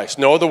Jesus Christ.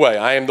 No other way.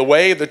 I am the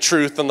way, the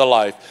truth, and the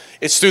life.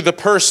 It's through the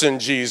person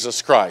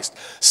Jesus Christ.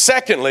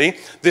 Secondly,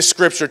 this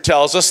scripture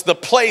tells us the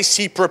place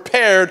he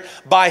prepared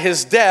by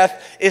his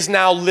death is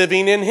now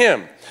living in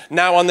him.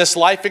 Now on this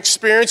life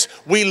experience,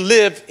 we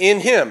live in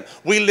him.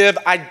 We live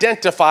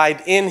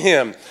identified in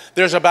him.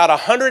 There's about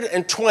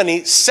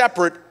 120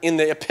 separate in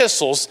the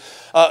epistles,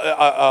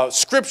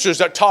 scriptures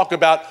that talk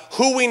about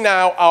who we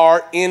now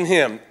are in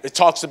him. It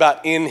talks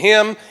about in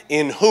him,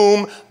 in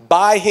whom,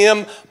 by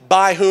him,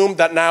 by whom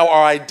that now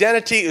our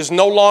identity is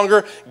no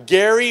longer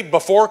Gary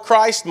before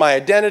Christ. My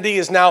identity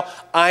is now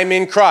I'm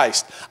in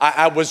Christ.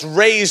 I was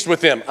raised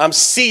with him. I'm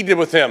seated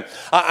with him.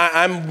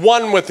 I'm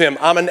one with him.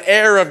 I'm an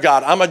heir of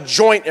God. I'm a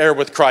joint heir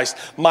with Christ.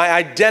 My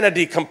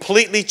identity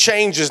completely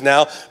changes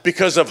now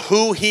because of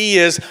who he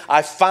is.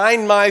 I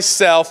find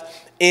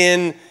myself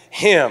in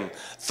him.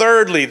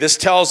 Thirdly, this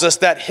tells us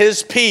that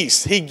his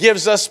peace, he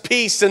gives us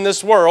peace in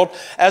this world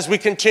as we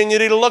continue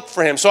to look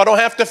for him. So I don't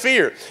have to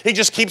fear. He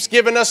just keeps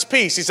giving us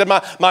peace. He said,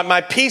 my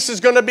peace is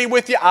going to be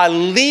with you. I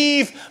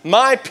leave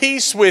my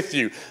peace with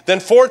you. Then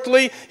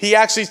fourthly, he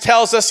actually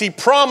tells us, he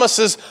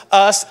promises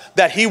us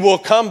that he will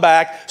come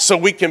back so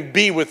we can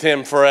be with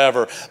him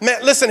forever.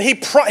 Man, listen, he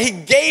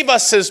gave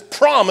us his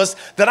promise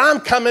that I'm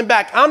coming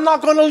back. I'm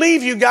not going to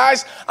leave you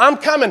guys. I'm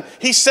coming.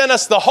 He sent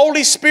us the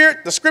Holy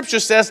Spirit, the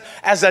scripture says,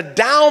 as a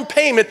down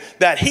payment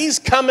that he's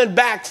coming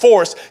back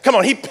for us. Come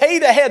on, he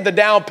paid ahead the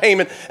down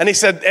payment, and he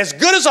said, as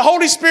good as the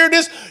Holy Spirit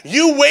is,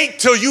 you wait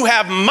till you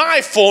have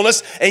my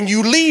fullness and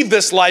you leave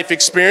this life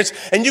experience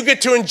and you get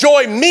to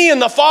enjoy me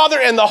and the Father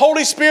and the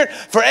Holy Spirit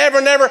forever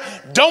and ever.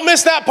 Don't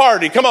miss that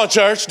party. Come on,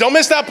 church. Don't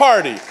miss that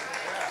party.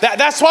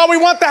 That's why we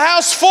want the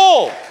house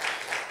full.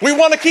 We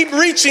want to keep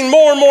reaching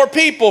more and more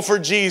people for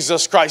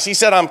Jesus Christ. He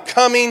said, I'm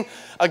coming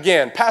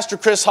again. Pastor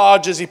Chris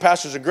Hodges, he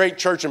pastors a great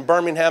church in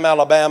Birmingham,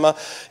 Alabama.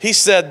 He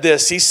said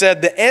this. He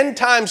said, the end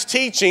times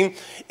teaching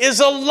is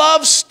a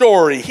love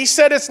story. He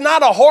said, it's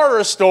not a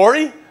horror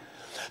story.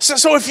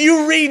 So if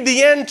you read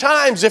the end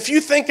times, if you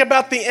think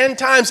about the end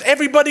times,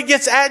 everybody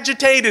gets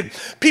agitated.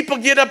 People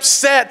get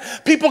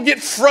upset. People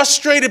get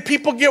frustrated.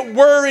 People get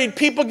worried.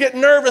 People get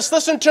nervous.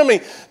 Listen to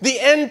me. The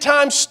end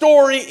time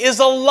story is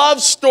a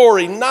love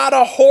story, not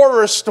a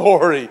horror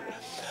story.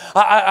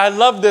 I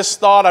love this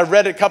thought. I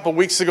read it a couple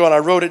weeks ago and I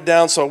wrote it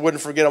down so I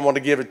wouldn't forget. I want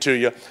to give it to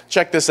you.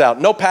 Check this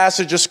out. No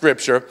passage of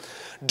scripture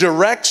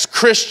directs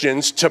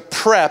Christians to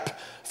prep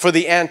for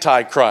the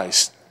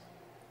Antichrist.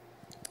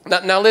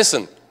 Now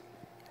listen.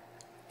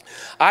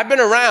 I've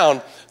been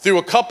around through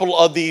a couple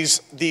of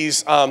these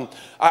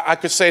I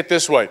could say it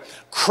this way,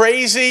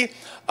 crazy,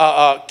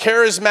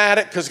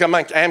 charismatic, because I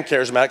am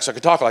charismatic, so I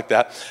could talk like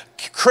that,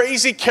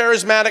 crazy,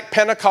 charismatic,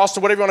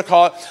 Pentecostal, whatever you want to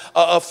call it,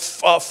 a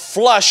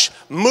flush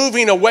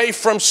moving away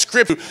from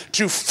Scripture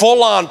to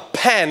full-on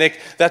panic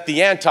that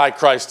the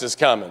Antichrist is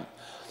coming.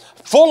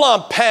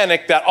 Full-on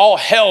panic that all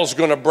hell's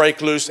going to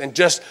break loose and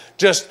just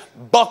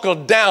buckle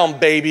down,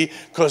 baby,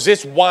 because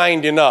it's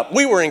winding up.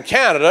 We were in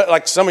Canada,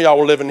 like some of y'all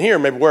were living here,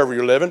 maybe wherever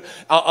you're living,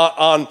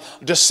 on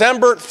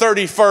December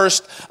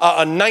 31st,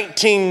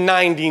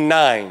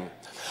 1999,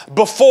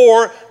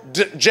 before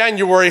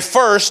January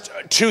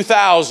 1st,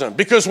 2000.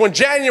 Because when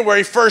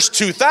January 1st,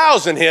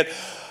 2000 hit,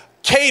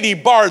 Katie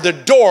barred the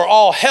door,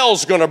 all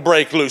hell's gonna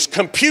break loose.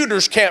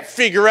 Computers can't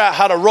figure out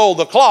how to roll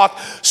the clock,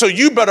 so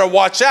you better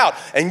watch out.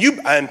 And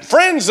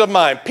friends of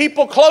mine,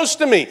 people close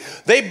to me,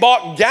 they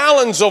bought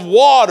gallons of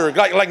water,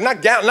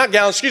 not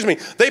gallons, excuse me.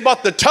 They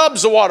bought the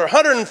tubs of water,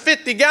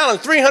 150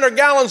 gallons, 300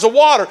 gallons of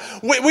water.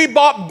 We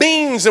bought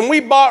beans and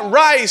we bought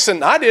rice,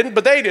 and I didn't,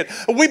 but they did.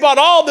 We bought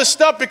all this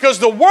stuff because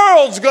the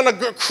world's gonna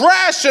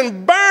crash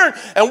and burn,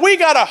 and we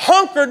gotta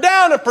hunker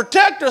down and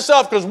protect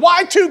ourselves because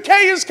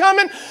Y2K is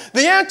coming.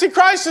 The Antichrist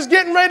is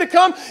getting ready to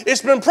come.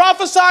 It's been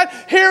prophesied.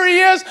 Here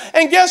he is.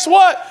 And guess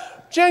what?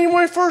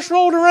 January 1st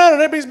rolled around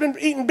and everybody's been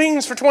eating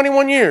beans for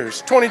 21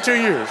 years, 22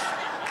 years.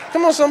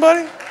 Come on,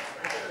 somebody.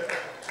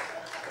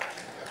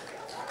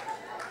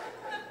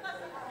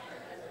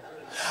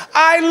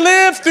 I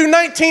lived through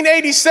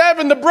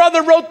 1987. The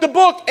brother wrote the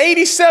book,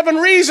 87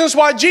 Reasons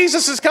Why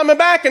Jesus is Coming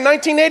Back in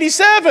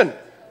 1987.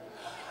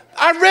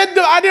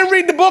 I didn't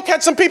read the book.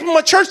 Had some people in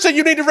my church say,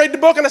 you need to read the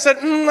book. And I said,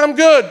 I'm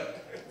good.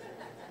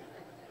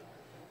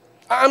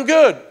 I'm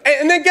good.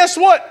 And then guess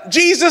what?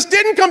 Jesus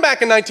didn't come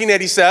back in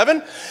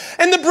 1987.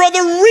 And the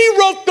brother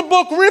rewrote the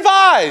book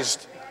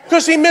revised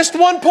because he missed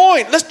one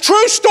point.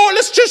 True story.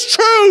 That's just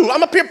true.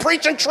 I'm up here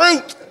preaching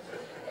truth.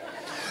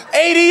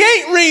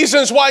 88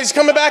 Reasons Why He's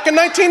Coming Back in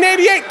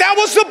 1988. That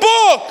was the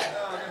book.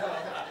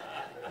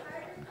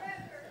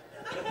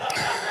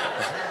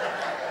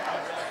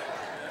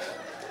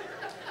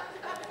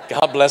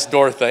 God bless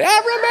Dorothy.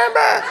 I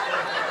remember.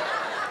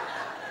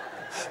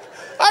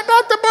 I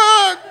got the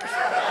book.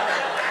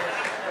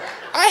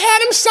 I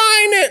had him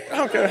sign it.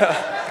 Okay.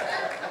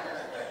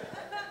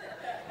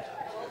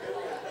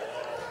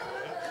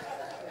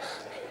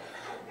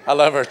 I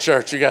love our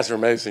church. You guys are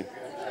amazing.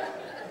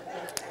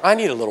 I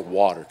need a little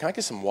water. Can I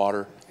get some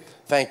water?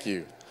 Thank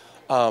you.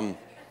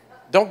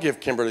 Don't give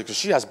Kimberly, because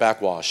she has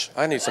backwash.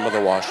 I need some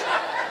other wash.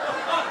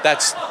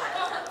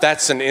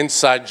 That's an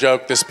inside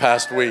joke this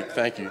past week.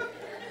 Thank you.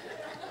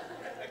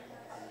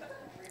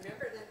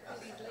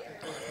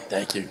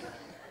 Thank you.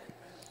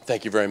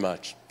 Thank you very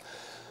much.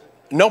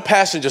 No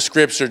passage of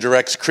Scripture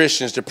directs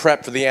Christians to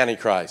prep for the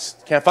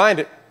Antichrist. Can't find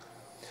it.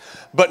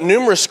 But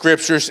numerous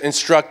Scriptures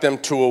instruct them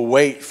to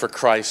await for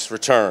Christ's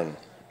return.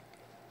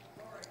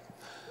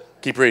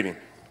 Keep reading.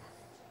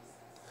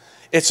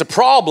 It's a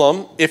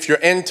problem if your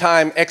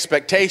end-time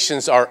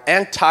expectations are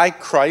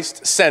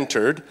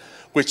Antichrist-centered,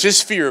 which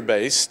is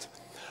fear-based,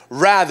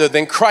 rather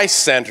than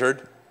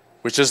Christ-centered,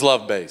 which is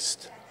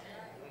love-based.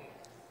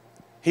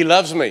 He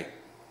loves me.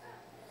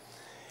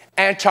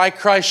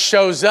 Antichrist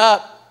shows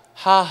up,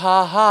 ha,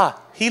 ha,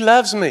 ha. He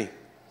loves me.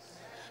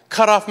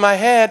 Cut off my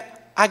head,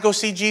 I go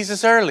see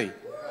Jesus early.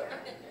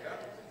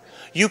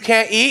 You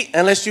can't eat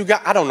unless you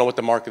got, I don't know what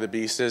the mark of the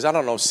beast is. I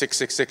don't know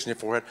 666 in your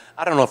forehead.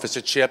 I don't know if it's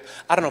a chip.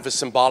 I don't know if it's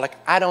symbolic.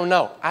 I don't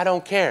know. I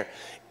don't care.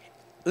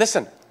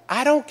 Listen,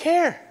 I don't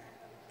care.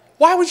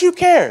 Why would you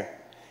care?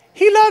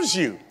 He loves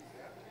you.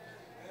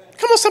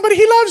 Come on, somebody,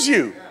 he loves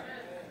you.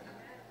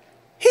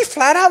 He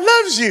flat out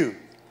loves you.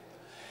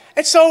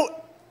 And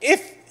so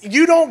if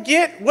you don't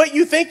get what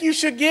you think you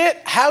should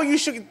get, how you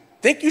should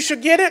think you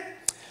should get it,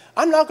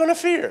 I'm not going to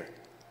fear.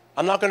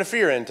 I'm not going to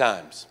fear end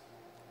times.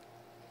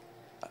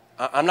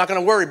 I'm not going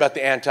to worry about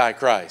the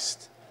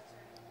Antichrist.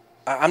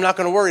 I'm not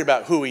going to worry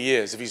about who he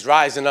is. If he's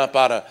rising up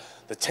out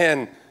of the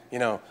 10,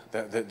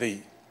 the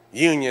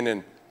Union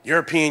and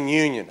European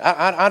Union.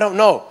 I don't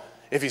know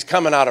if he's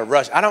coming out of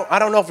Russia. I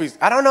don't know if he's,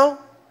 I don't know,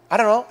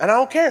 and I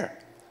don't care.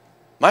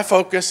 My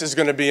focus is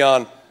going to be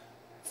on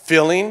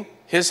filling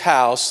his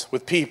house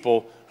with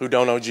people who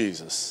don't know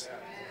Jesus.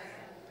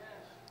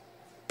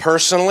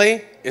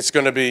 Personally, it's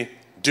going to be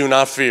do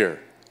not fear.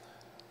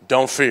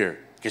 Don't fear.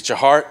 Get your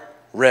heart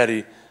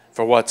ready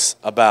for what's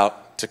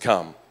about to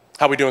come.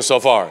 How are we doing so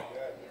far?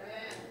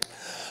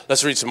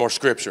 Let's read some more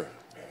scripture.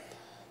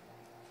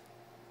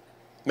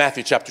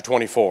 Matthew chapter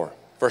 24,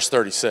 verse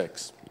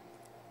 36.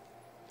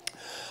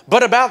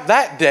 But about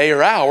that day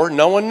or hour,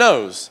 no one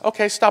knows.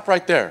 Okay, stop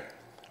right there.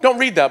 Don't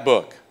read that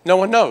book. No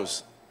one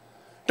knows.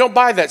 Don't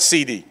buy that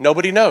CD.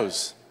 Nobody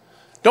knows.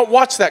 Don't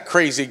watch that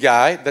crazy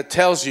guy that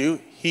tells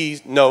you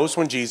he knows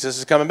when Jesus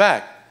is coming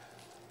back.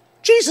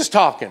 Jesus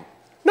talking.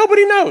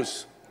 Nobody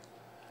knows.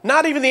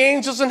 Not even the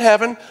angels in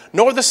heaven,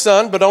 nor the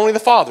Son, but only the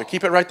Father.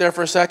 Keep it right there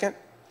for a second.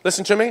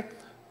 Listen to me.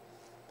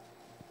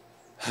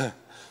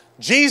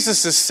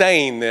 Jesus is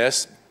saying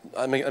this.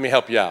 Let me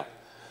help you out.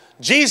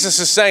 Jesus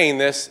is saying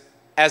this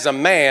as a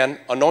man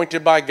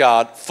anointed by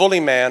God, fully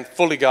man,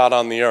 fully God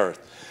on the earth.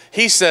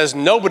 He says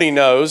nobody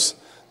knows.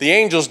 The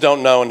angels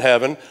don't know in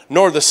heaven,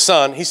 nor the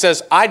Son. He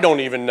says, I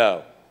don't even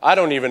know. I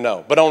don't even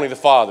know, but only the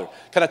Father.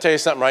 Can I tell you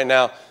something right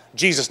now?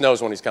 Jesus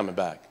knows when he's coming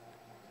back.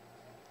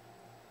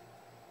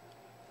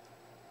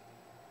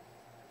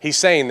 He's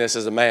saying this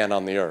as a man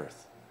on the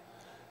earth.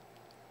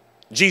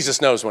 Jesus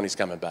knows when he's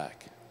coming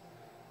back.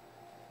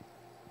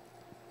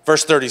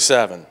 Verse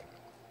 37.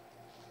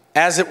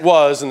 As it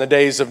was in the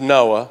days of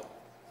Noah,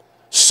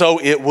 so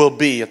it will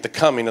be at the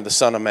coming of the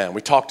Son of Man.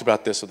 We talked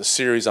about this with a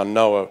series on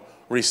Noah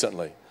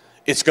recently.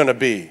 It's going to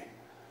be.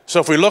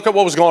 So if we look at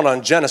what was going on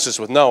in Genesis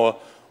with Noah,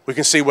 we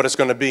can see what it's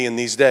going to be in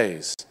these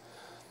days.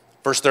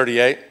 Verse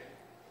 38.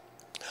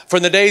 For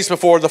in the days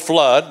before the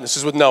flood, this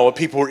is with Noah,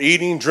 people were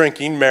eating,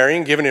 drinking,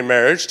 marrying, giving in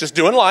marriage, just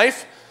doing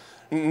life.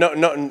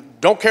 No,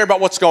 don't care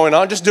about what's going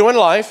on, just doing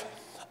life.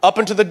 Up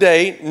until the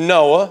day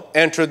Noah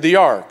entered the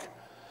ark.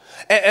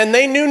 And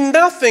they knew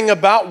nothing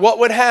about what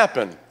would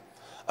happen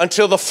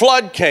until the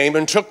flood came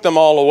and took them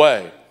all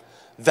away.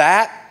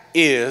 That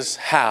is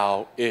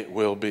how it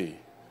will be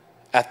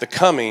at the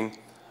coming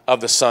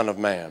of the Son of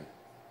Man.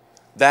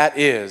 That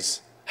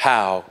is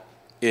how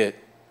it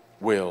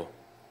will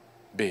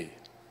be.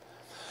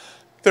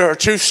 There are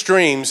two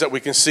streams that we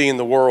can see in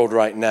the world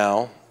right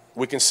now.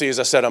 We can see, as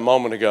I said a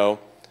moment ago,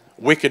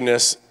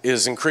 wickedness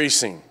is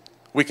increasing.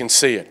 We can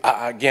see it.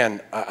 I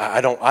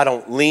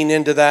don't lean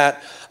into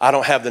that. I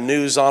don't have the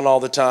news on all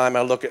the time.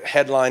 I look at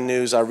headline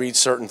news. I read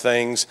certain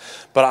things,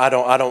 but I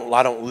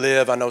don't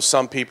live. I know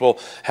some people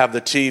have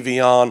the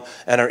TV on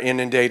and are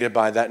inundated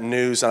by that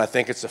news, and I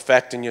think it's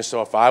affecting you.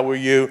 So if I were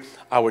you,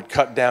 I would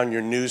cut down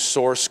your news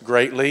source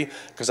greatly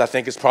because I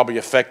think it's probably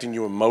affecting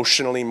you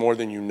emotionally more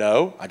than you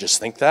know. I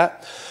just think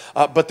that.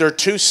 But there are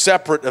two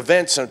separate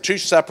events and two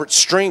separate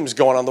streams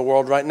going on in the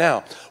world right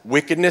now.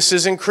 Wickedness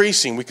is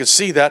increasing. We could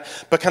see that.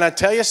 But can I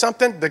tell you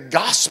something? The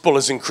gospel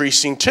is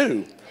increasing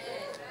too.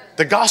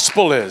 The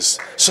gospel is.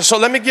 So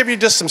let me give you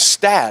just some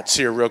stats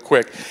here real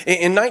quick.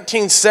 In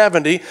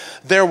 1970,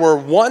 there were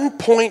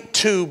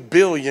 1.2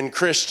 billion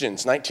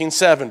Christians,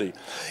 1970.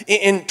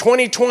 In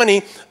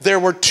 2020, there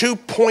were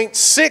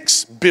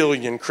 2.6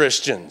 billion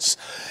Christians.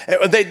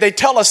 They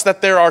tell us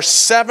that there are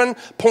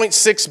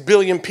 7.6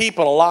 billion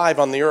people alive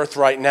on the earth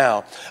right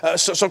now.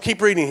 So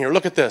keep reading here.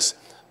 Look at this.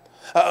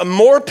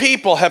 More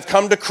people have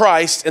come to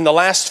Christ in the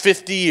last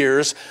 50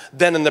 years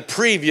than in the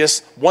previous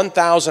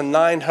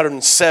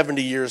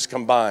 1,970 years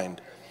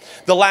combined.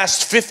 The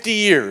last 50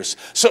 years.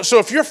 So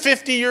if you're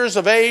 50 years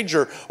of age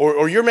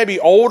or you're maybe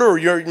older or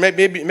you're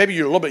maybe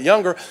you're a little bit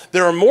younger,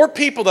 there are more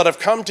people that have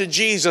come to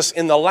Jesus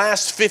in the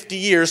last 50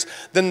 years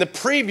than the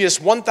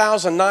previous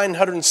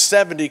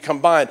 1,970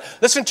 combined.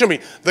 Listen to me.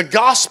 The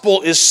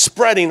gospel is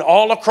spreading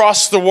all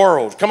across the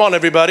world. Come on,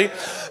 everybody.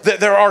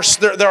 There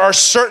are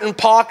certain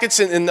pockets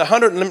in the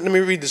 100, let me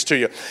read this to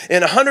you.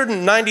 In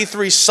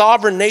 193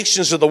 sovereign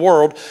nations of the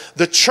world,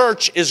 the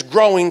church is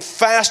growing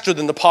faster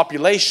than the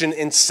population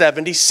in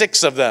 76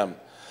 of them.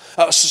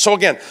 So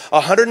again,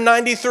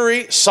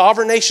 193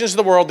 sovereign nations of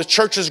the world. The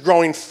church is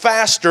growing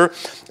faster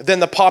than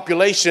the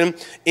population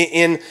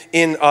in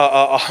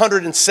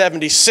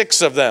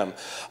 176 of them.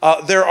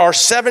 There are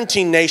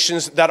 17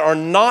 nations that are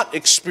not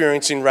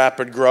experiencing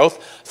rapid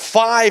growth.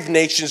 5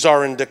 nations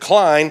are in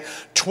decline.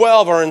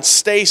 12 are in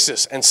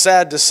stasis. And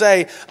sad to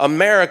say,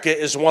 America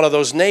is one of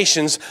those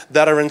nations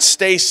that are in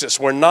stasis.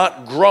 We're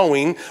not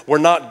growing, we're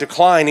not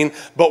declining,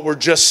 but we're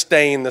just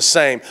staying the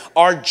same.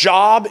 Our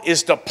job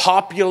is to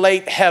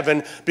populate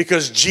heaven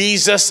because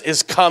Jesus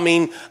is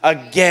coming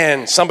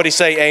again. Somebody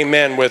say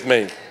amen with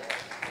me.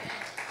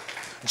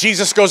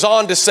 Jesus goes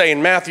on to say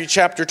in Matthew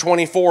chapter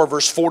 24,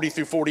 verse 40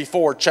 through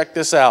 44, check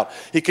this out.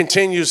 He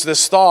continues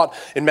this thought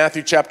in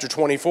Matthew chapter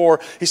 24.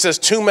 He says,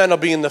 2 men will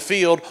be in the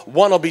field,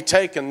 one will be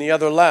taken, the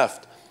other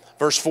left.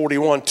 Verse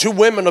 41, 2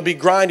 women will be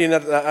grinding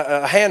at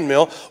a hand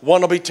mill, one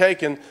will be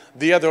taken,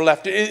 the other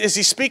left. Is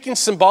he speaking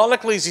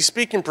symbolically? Is he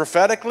speaking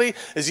prophetically?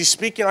 Is he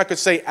speaking, I could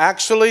say,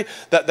 actually,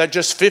 that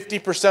just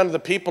 50% of the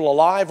people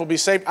alive will be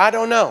saved? I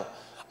don't know.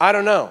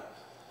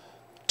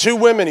 2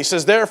 women, he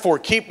says, therefore,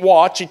 keep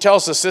watch. He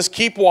tells us this,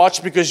 keep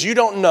watch because you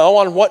don't know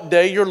on what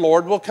day your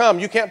Lord will come.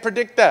 You can't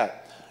predict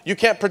that. You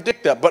can't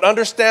predict that. But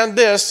understand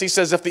this, he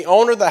says, if the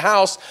owner of the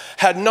house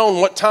had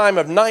known what time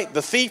of night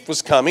the thief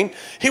was coming,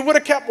 he would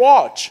have kept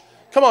watch.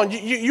 Come on,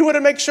 you would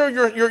have made sure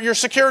your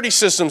security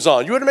system's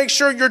on. You would have made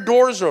sure your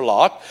doors are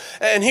locked.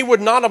 And he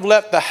would not have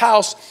let the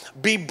house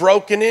be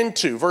broken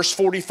into. Verse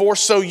 44,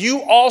 so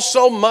you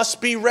also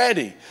must be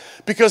ready,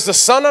 because the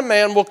Son of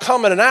Man will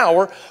come in an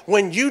hour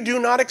when you do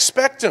not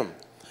expect him.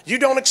 You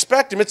don't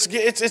expect him.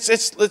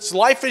 It's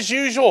life as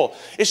usual.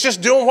 It's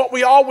just doing what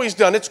we always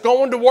done. It's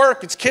going to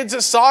work. It's kids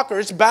at soccer.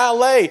 It's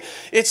ballet.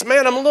 It's,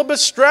 man, I'm a little bit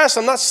stressed.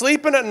 I'm not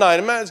sleeping at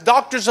night. Man, it's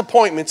doctor's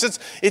appointments.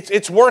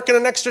 It's working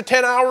an extra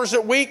 10 hours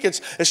a week.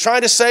 It's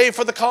trying to save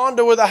for the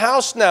condo or the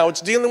house now.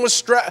 It's dealing with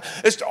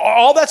stress. It's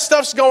all that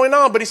stuff's going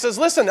on. But he says,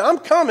 listen, I'm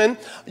coming.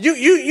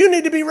 You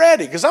need to be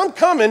ready because I'm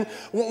coming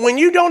when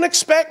you don't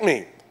expect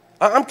me.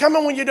 I'm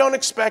coming when you don't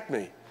expect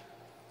me.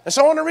 And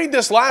so I want to read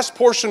this last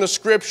portion of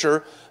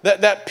Scripture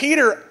that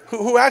Peter,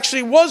 who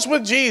actually was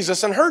with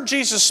Jesus and heard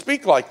Jesus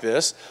speak like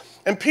this,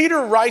 and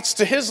Peter writes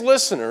to his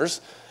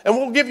listeners, and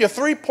we'll give you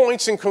 3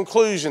 points in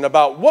conclusion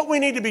about what we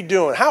need to be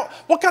doing.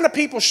 What kind of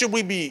people should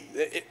we be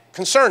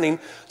concerning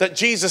that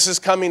Jesus is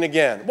coming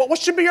again? What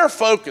should be our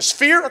focus?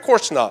 Fear? Of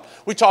course not.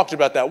 We talked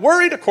about that.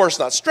 Worried? Of course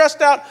not.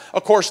 Stressed out?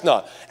 Of course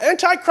not.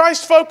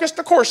 Antichrist focused?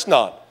 Of course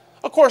not.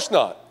 Of course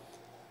not.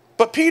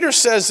 But Peter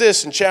says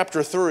this in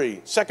chapter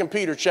 3, 2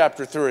 Peter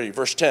chapter 3,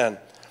 verse 10.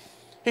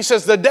 He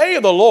says, the day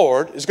of the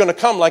Lord is going to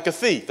come like a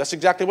thief. That's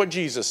exactly what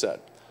Jesus said.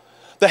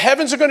 The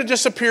heavens are going to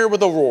disappear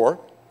with a roar.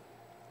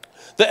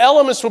 The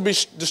elements will be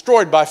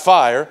destroyed by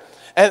fire,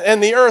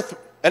 and the earth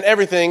and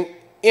everything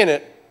in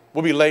it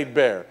will be laid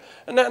bare.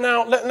 And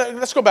now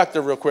let's go back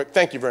there real quick.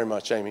 Thank you very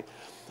much, Amy.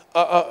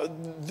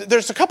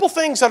 There's a couple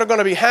things that are going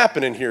to be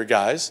happening here,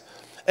 guys.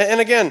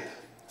 And again,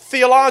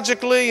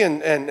 theologically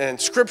and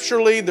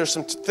scripturally, there's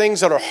some things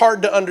that are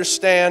hard to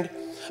understand.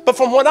 But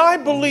from what I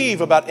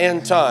believe about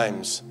end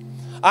times,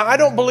 I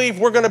don't believe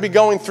we're going to be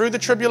going through the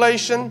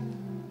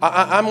tribulation.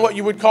 I'm what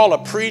you would call a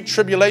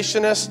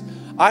pre-tribulationist.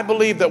 I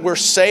believe that we're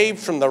saved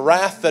from the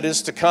wrath that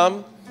is to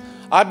come.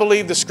 I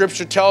believe the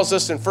scripture tells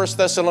us in 1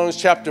 Thessalonians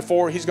chapter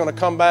 4, he's going to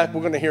come back,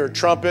 we're going to hear a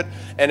trumpet.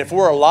 And if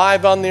we're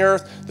alive on the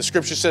earth, the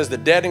scripture says the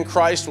dead in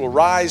Christ will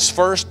rise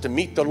first to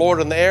meet the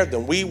Lord in the air.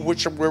 Then we,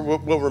 which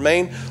will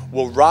remain,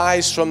 will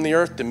rise from the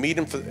earth to meet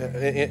him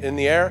in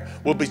the air.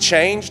 We'll be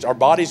changed. Our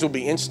bodies will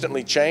be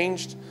instantly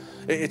changed.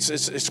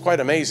 It's quite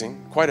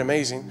amazing, quite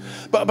amazing.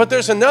 But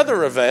there's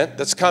another event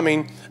that's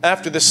coming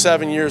after the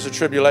 7 years of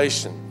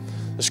tribulation.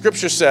 The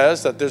scripture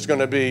says that there's going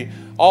to be,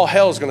 all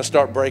hell is going to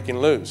start breaking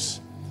loose.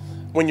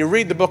 When you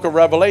read the book of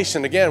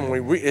Revelation, again,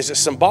 is it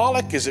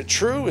symbolic? Is it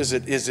true? Is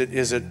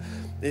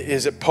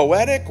it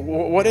poetic?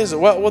 What is it?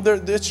 Well,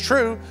 it's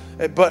true,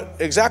 but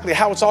exactly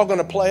how it's all going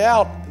to play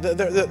out,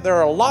 there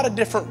are a lot of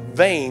different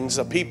veins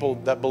of people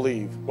that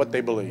believe what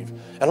they believe,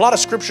 and a lot of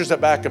scriptures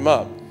that back them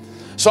up.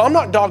 So I'm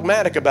not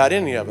dogmatic about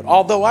any of it,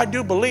 although I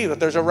do believe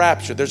that there's a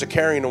rapture, there's a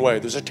carrying away,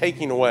 there's a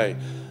taking away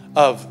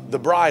of the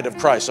bride of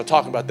Christ. I'll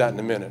talk about that in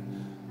a minute.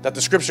 That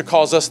the scripture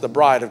calls us the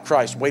bride of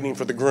Christ, waiting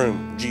for the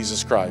groom,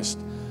 Jesus Christ.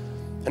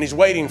 And he's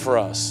waiting for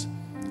us.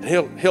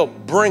 And he'll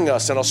bring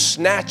us and he'll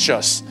snatch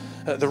us.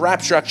 The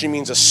rapture actually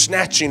means a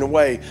snatching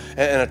away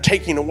and a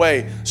taking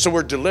away, so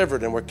we're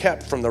delivered and we're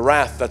kept from the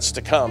wrath that's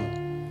to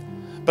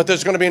come. But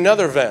there's going to be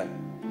another event.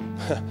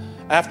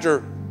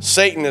 After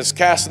Satan is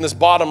cast in this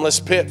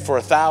bottomless pit for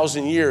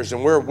 1,000 years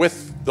and we're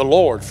with the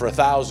Lord for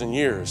 1,000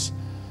 years,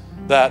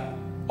 that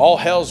all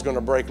hell's going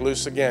to break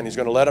loose again. He's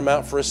going to let him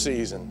out for a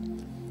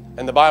season.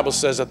 And the Bible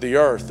says that the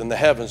earth and the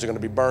heavens are going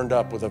to be burned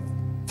up with a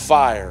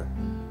fire.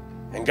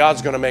 And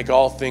God's going to make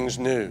all things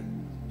new.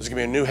 There's going to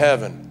be a new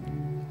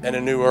heaven and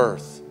a new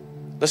earth.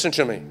 Listen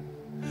to me.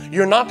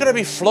 You're not going to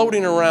be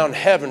floating around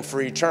heaven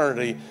for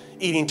eternity,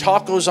 eating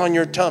tacos on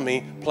your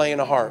tummy, playing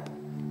a harp.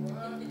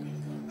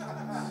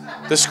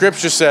 The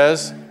scripture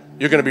says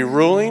you're going to be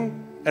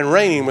ruling and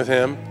reigning with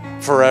him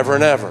forever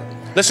and ever.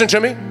 Listen to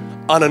me,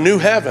 on a new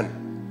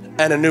heaven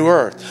and a new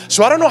earth.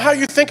 So I don't know how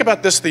you think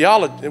about this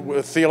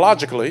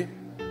theologically,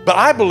 but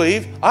I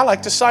believe I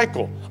like to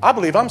cycle. I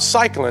believe I'm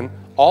cycling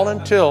all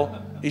until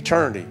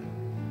eternity.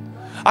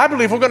 I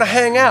believe we're going to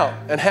hang out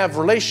and have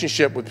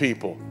relationship with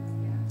people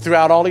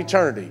throughout all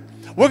eternity.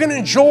 We're going to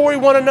enjoy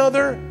one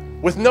another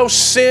with no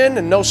sin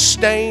and no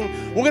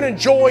stain. We're going to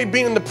enjoy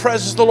being in the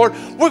presence of the Lord.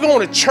 We're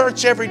going to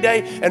church every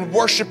day and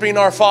worshiping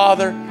our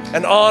Father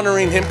and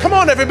honoring Him. Come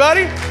on,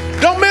 everybody.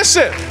 Don't miss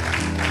it.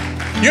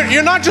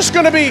 You're not just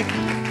going to be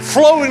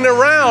floating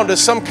around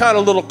as some kind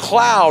of little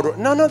cloud.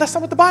 No, that's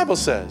not what the Bible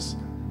says.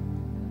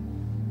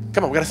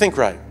 Come on, we got to think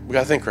right. We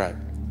got to think right.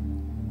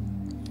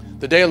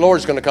 The day of the Lord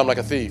is going to come like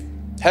a thief.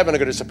 Heaven is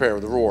going to disappear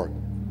with a roar.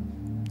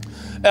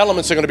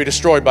 Elements are going to be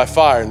destroyed by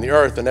fire, and the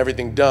earth and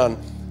everything done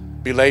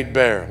be laid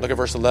bare. Look at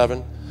verse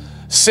 11.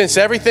 Since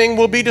everything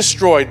will be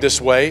destroyed this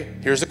way,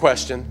 here's the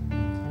question.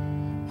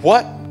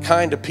 What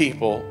kind of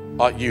people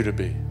ought you to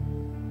be?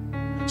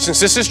 Since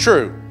this is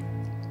true,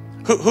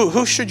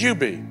 who should you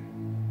be?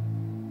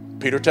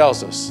 Peter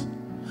tells us,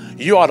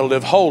 you ought to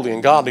live holy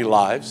and godly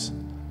lives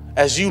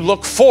as you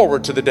look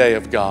forward to the day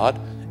of God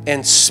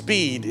and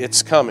speed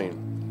its coming.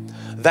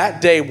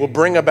 That day will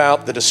bring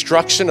about the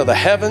destruction of the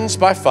heavens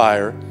by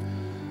fire,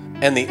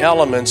 and the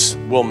elements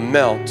will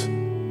melt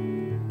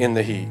in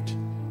the heat.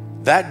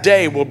 That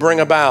day will bring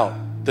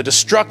about the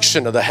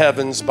destruction of the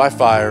heavens by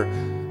fire,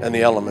 and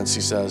the elements,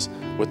 he says,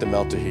 with the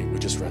melted heat. We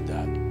just read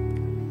that.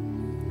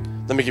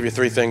 Let me give you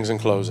 3 things in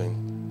closing.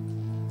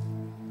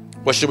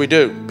 What should we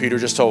do? Peter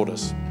just told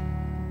us.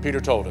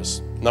 Peter told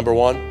us. Number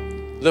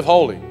 1, live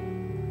holy.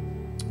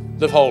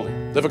 Live holy.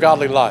 Live a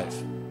godly life.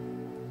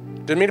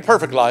 Didn't mean a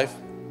perfect life.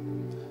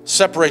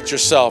 Separate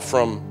yourself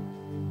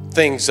from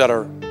things that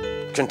are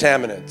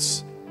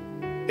contaminants.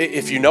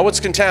 If you know it's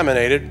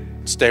contaminated,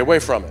 stay away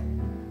from it.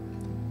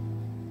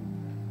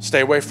 Stay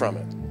away from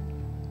it.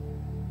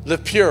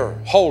 Live pure,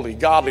 holy,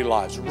 godly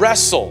lives.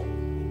 Wrestle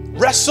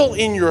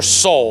in your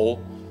soul.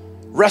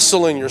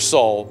 Wrestle in your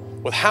soul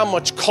with how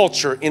much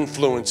culture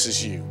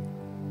influences you.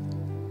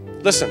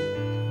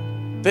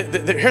 Listen,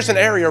 here's an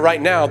area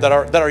right now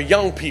that our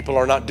young people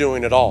are not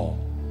doing at all.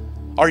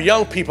 Our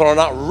young people are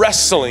not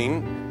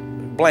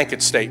wrestling,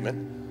 blanket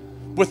statement,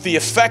 with the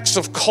effects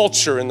of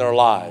culture in their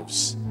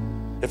lives.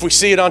 If we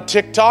see it on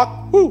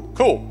TikTok,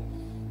 cool.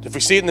 If we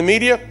see it in the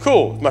media,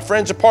 cool. If my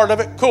friends are part of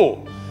it,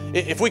 cool.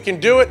 If we can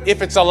do it,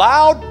 if it's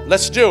allowed,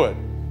 let's do it.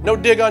 No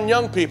dig on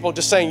young people,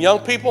 just saying young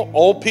people,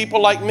 old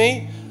people like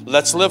me,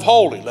 let's live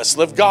holy, let's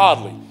live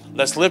godly,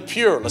 let's live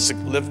pure, let's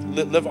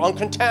live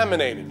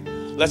uncontaminated.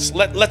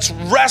 Let's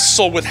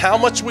wrestle with how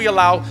much we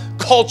allow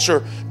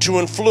culture to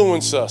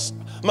influence us.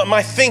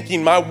 My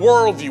thinking, my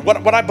worldview,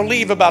 what I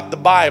believe about the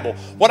Bible,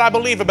 what I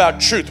believe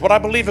about truth, what I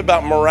believe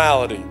about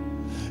morality.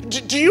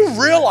 Do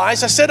you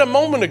realize, I said a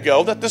moment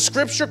ago, that the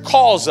scripture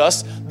calls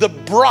us the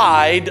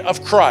bride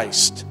of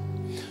Christ.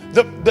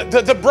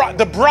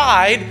 The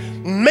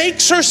bride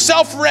makes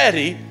herself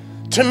ready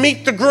to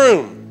meet the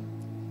groom.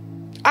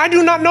 I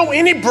do not know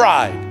any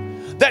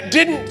bride that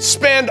didn't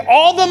spend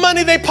all the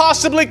money they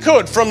possibly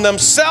could from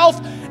themselves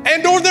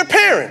and or their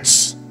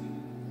parents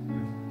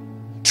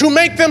to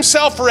make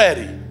themselves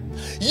ready.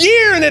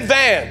 Year in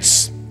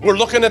advance, we're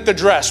looking at the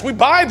dress. We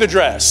buy the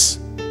dress.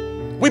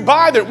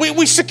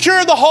 We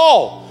secure the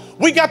hall.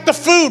 We got the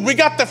food. We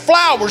got the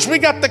flowers. We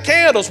got the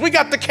candles. We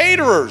got the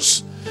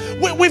caterers.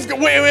 And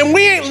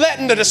we ain't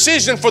letting the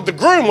decision for the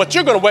groom what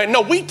you're going to wear.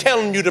 No, we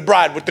telling you the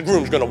bride what the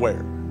groom's going to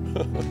wear.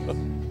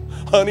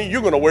 Honey,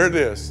 you're going to wear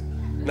this.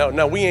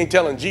 No, we ain't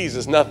telling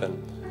Jesus nothing.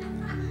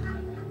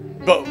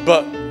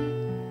 But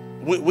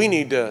we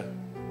need to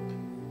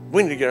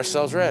get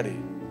ourselves ready.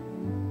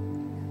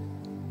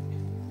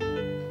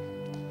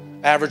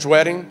 Average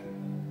wedding,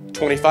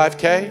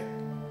 $25K.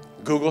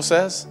 Google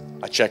says,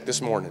 I checked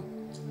this morning.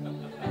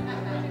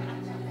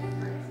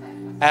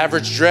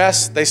 Average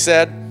dress, they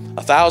said,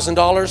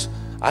 $1,000.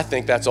 I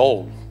think that's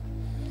old.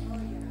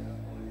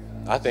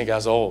 I think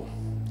that's old.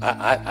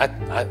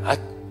 I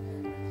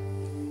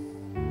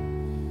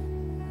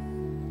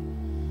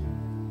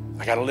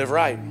got to live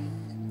right.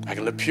 I got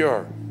to live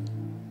pure.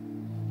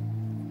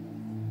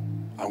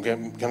 I'm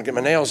going to get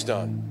my nails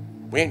done.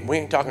 We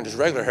ain't talking just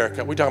regular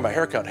haircut. We're talking about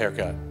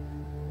haircut.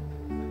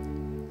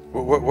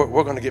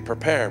 We're going to get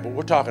prepared, but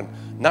we're talking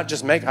not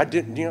just make.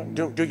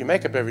 Do your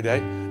makeup every day.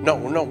 No.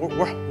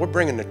 We're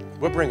bringing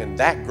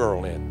that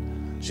girl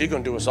in. She's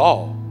going to do us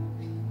all.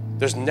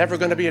 There's never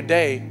going to be a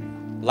day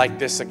like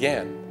this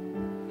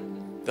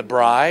again. The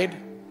bride,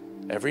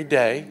 every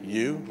day,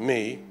 you,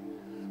 me,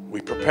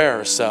 we prepare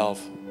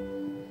ourselves.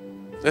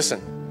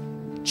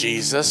 Listen,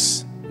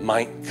 Jesus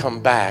might come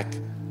back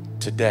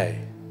today.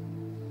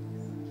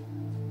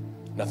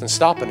 Nothing's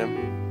stopping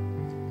him.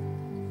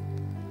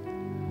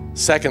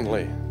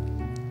 Secondly,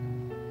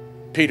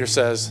 Peter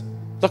says,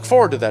 look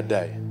forward to that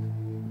day.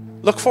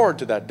 Look forward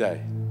to that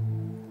day.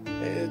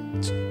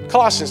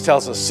 Colossians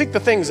tells us, seek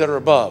the things that are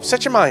above.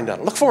 Set your mind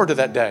on it. Look forward to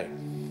that day.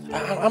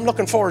 I'm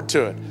looking forward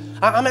to it.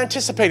 I'm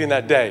anticipating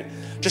that day.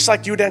 just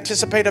like you would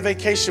anticipate a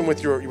vacation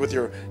with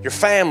your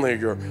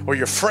family or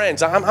your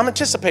friends. I'm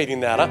anticipating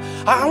that.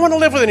 I want to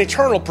live with an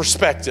eternal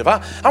perspective. I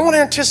want to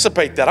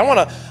anticipate that. I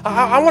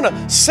want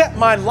to set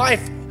my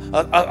life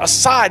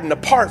aside and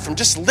apart from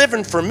just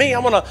living for me. I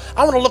want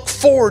to look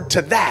forward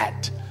to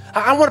that.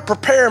 I want to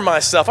prepare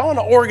myself. I want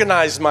to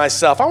organize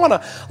myself. I want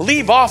to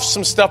leave off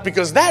some stuff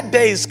because that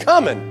day is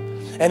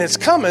coming, and it's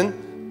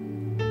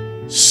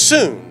coming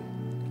soon.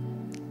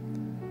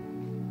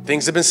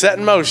 Things have been set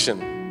in motion.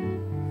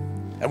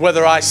 And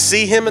whether I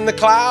see him in the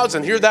clouds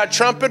and hear that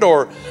trumpet,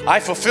 or I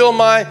fulfill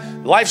my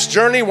life's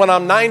journey when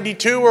I'm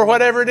 92 or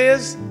whatever it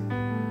is,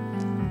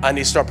 I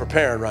need to start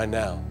preparing right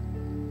now.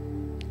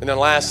 And then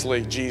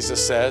lastly,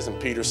 Jesus says,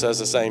 and Peter says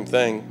the same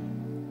thing,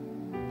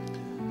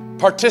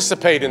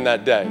 participate in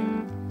that day.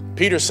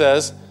 Peter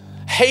says,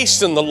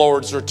 hasten the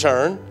Lord's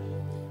return.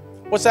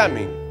 What's that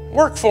mean?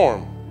 Work for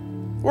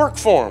him. Work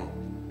for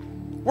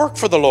him. Work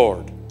for the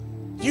Lord.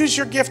 Use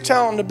your gift,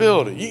 talent, and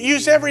ability.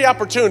 Use every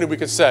opportunity, we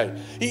could say.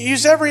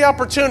 Use every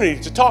opportunity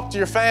to talk to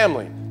your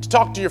family, to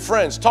talk to your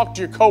friends, talk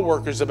to your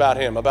coworkers about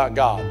him, about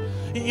God.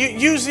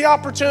 Use the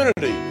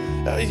opportunity.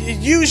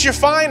 Use your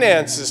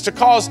finances to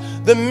cause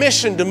the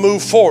mission to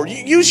move forward.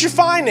 Use your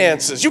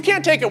finances. You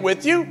can't take it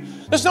with you.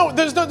 There's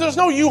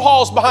no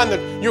U-Hauls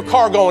behind your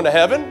car going to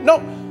heaven.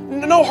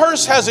 No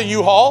hearse has a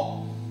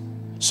U-Haul.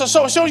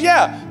 So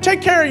yeah,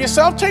 take care of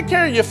yourself, take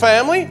care of your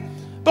family.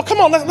 But come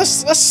on,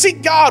 let's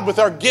seek God with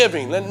our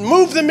giving and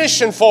move the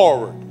mission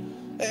forward.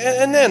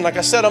 And then, like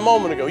I said a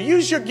moment ago,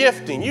 use your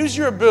gifting, use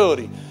your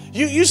ability.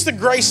 Use the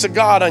grace of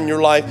God on your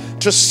life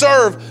to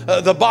serve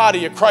the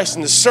body of Christ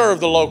and to serve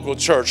the local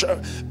church.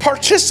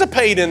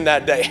 Participate in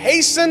that day.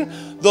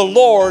 Hasten the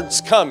Lord's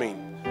coming.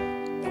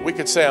 We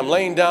could say, I'm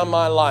laying down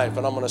my life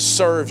and I'm going to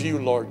serve you,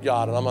 Lord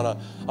God, and I'm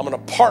going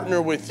to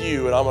partner with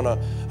you, and I'm going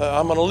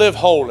to live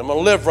holy. I'm going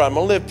to live right. I'm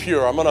going to live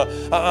pure. I'm going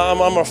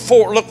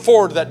to look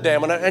forward to that day.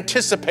 I'm going to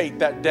anticipate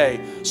that day.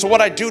 So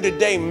what I do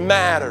today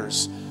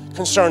matters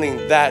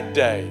concerning that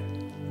day.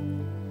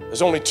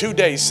 There's only 2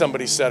 days,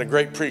 somebody said, a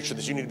great preacher,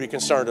 that you need to be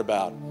concerned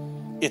about.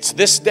 It's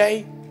this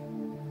day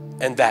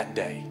and that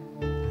day.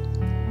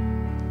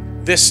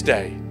 This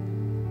day.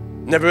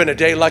 Never been a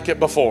day like it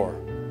before.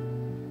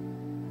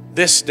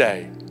 This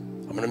day,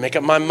 I'm going to make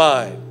up my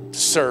mind to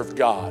serve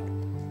God,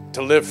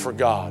 to live for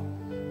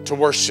God, to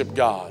worship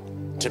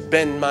God, to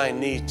bend my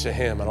knee to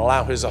him and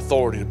allow his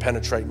authority to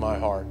penetrate my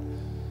heart,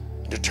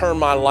 to turn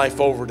my life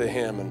over to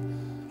him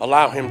and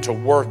allow him to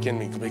work in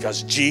me,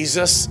 because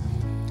Jesus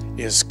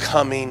is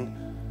coming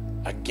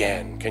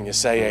again. Can you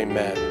say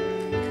amen?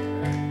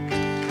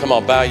 Come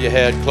on, bow your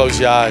head, close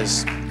your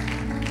eyes.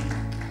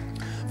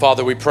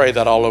 Father, we pray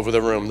that all over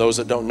the room, those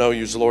that don't know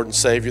you as Lord and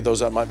Savior, those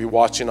that might be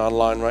watching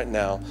online right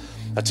now,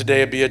 that today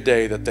would be a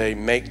day that they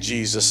make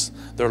Jesus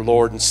their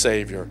Lord and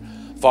Savior.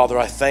 Father,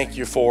 I thank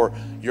you for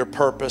your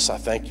purpose. I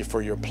thank you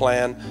for your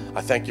plan.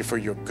 I thank you for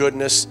your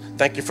goodness.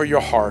 Thank you for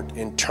your heart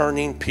in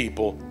turning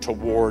people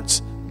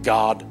towards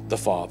God the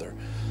Father.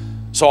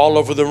 So all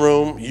over the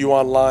room, you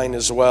online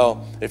as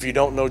well, if you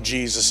don't know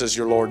Jesus as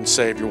your Lord and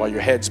Savior, while your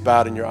head's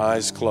bowed and your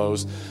eyes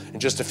closed, in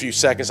just a few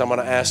seconds, I'm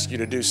going to ask you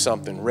to do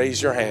something.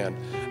 Raise your hand,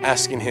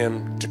 asking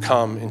him to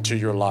come into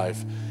your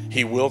life.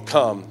 He will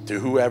come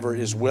to whoever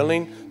is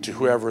willing, to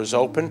whoever is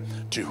open,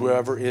 to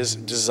whoever is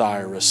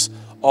desirous.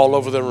 All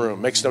over the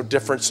room. Makes no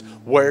difference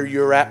where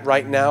you're at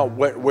right now,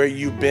 where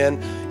you've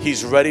been.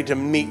 He's ready to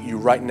meet you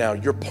right now.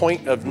 Your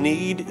point of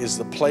need is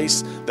the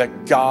place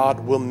that God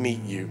will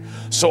meet you.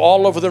 So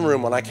all over the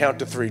room, when I count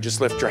to 3,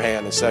 just lift your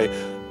hand and say,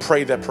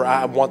 pray that prayer.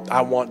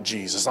 I want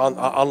Jesus.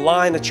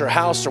 Online at your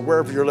house or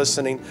wherever you're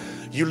listening,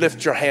 you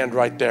lift your hand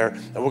right there,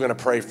 and we're going to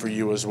pray for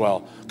you as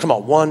well. Come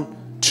on,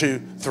 1,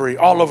 2, 3.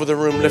 All over the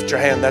room, lift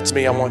your hand. That's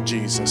me. I want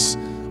Jesus.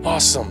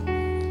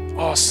 Awesome.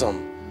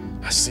 Awesome.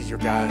 I see your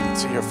guy. I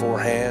see your 4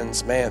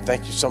 hands. Man,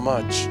 thank you so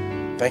much.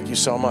 Thank you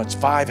so much.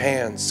 5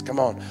 hands. Come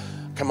on.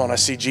 Come on. I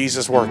see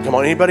Jesus work. Come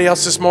on. Anybody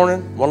else this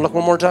morning? Want to look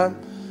one more time?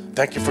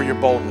 Thank you for your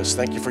boldness.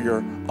 Thank you for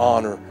your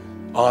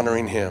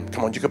honoring him.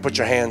 Come on. You can put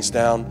your hands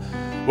down.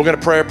 We're going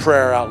to pray a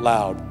prayer out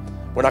loud.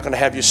 We're not going to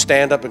have you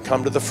stand up and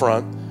come to the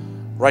front.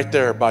 Right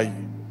there by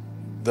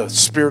the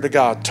Spirit of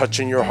God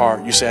touching your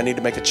heart. You say, I need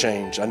to make a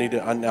change. I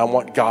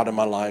want God in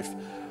my life.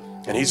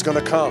 And he's going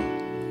to come.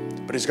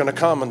 But he's going to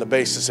come on the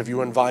basis of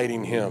you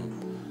inviting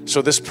him.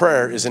 So this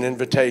prayer is an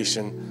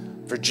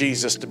invitation for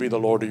Jesus to be the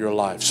Lord of your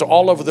life. So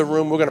all over the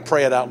room, we're going to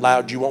pray it out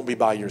loud. You won't be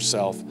by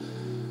yourself.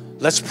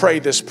 Let's pray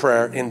this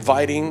prayer,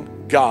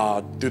 inviting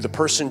God through the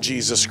person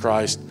Jesus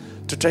Christ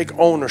to take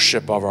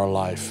ownership of our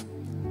life.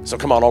 So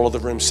come on, all over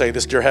the room, say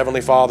this. Dear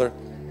Heavenly Father,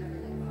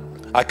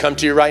 I come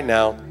to you right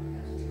now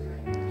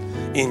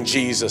in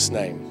Jesus'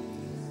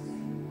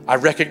 name. I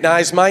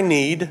recognize my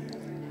need.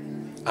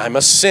 I'm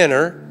a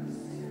sinner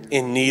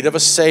in need of a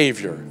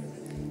Savior.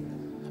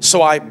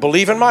 So I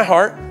believe in my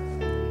heart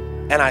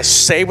and I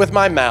say with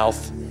my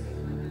mouth,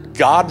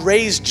 God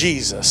raised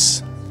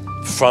Jesus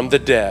from the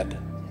dead.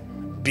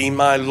 Be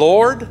my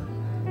Lord,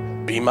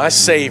 be my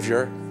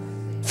Savior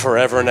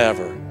forever and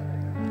ever.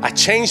 I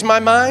changed my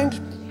mind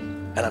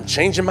and I'm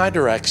changing my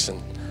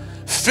direction.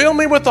 Fill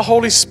me with the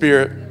Holy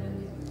Spirit,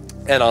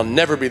 and I'll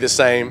never be the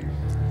same.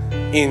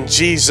 In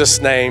Jesus'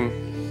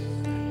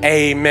 name,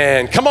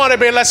 amen. Come on,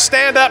 everybody, let's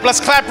stand up. Let's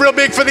clap real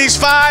big for these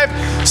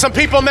 5. Some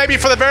people maybe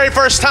for the very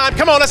first time.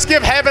 Come on, let's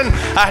give heaven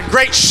a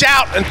great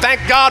shout and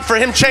thank God for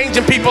him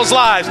changing people's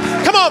lives.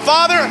 Come on,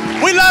 Father,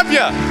 we love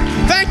you.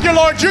 Thank you,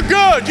 Lord. You're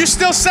good. You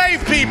still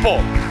save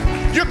people.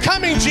 You're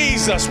coming,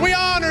 Jesus. We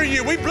honor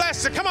you. We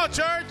bless you. Come on,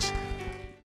 church.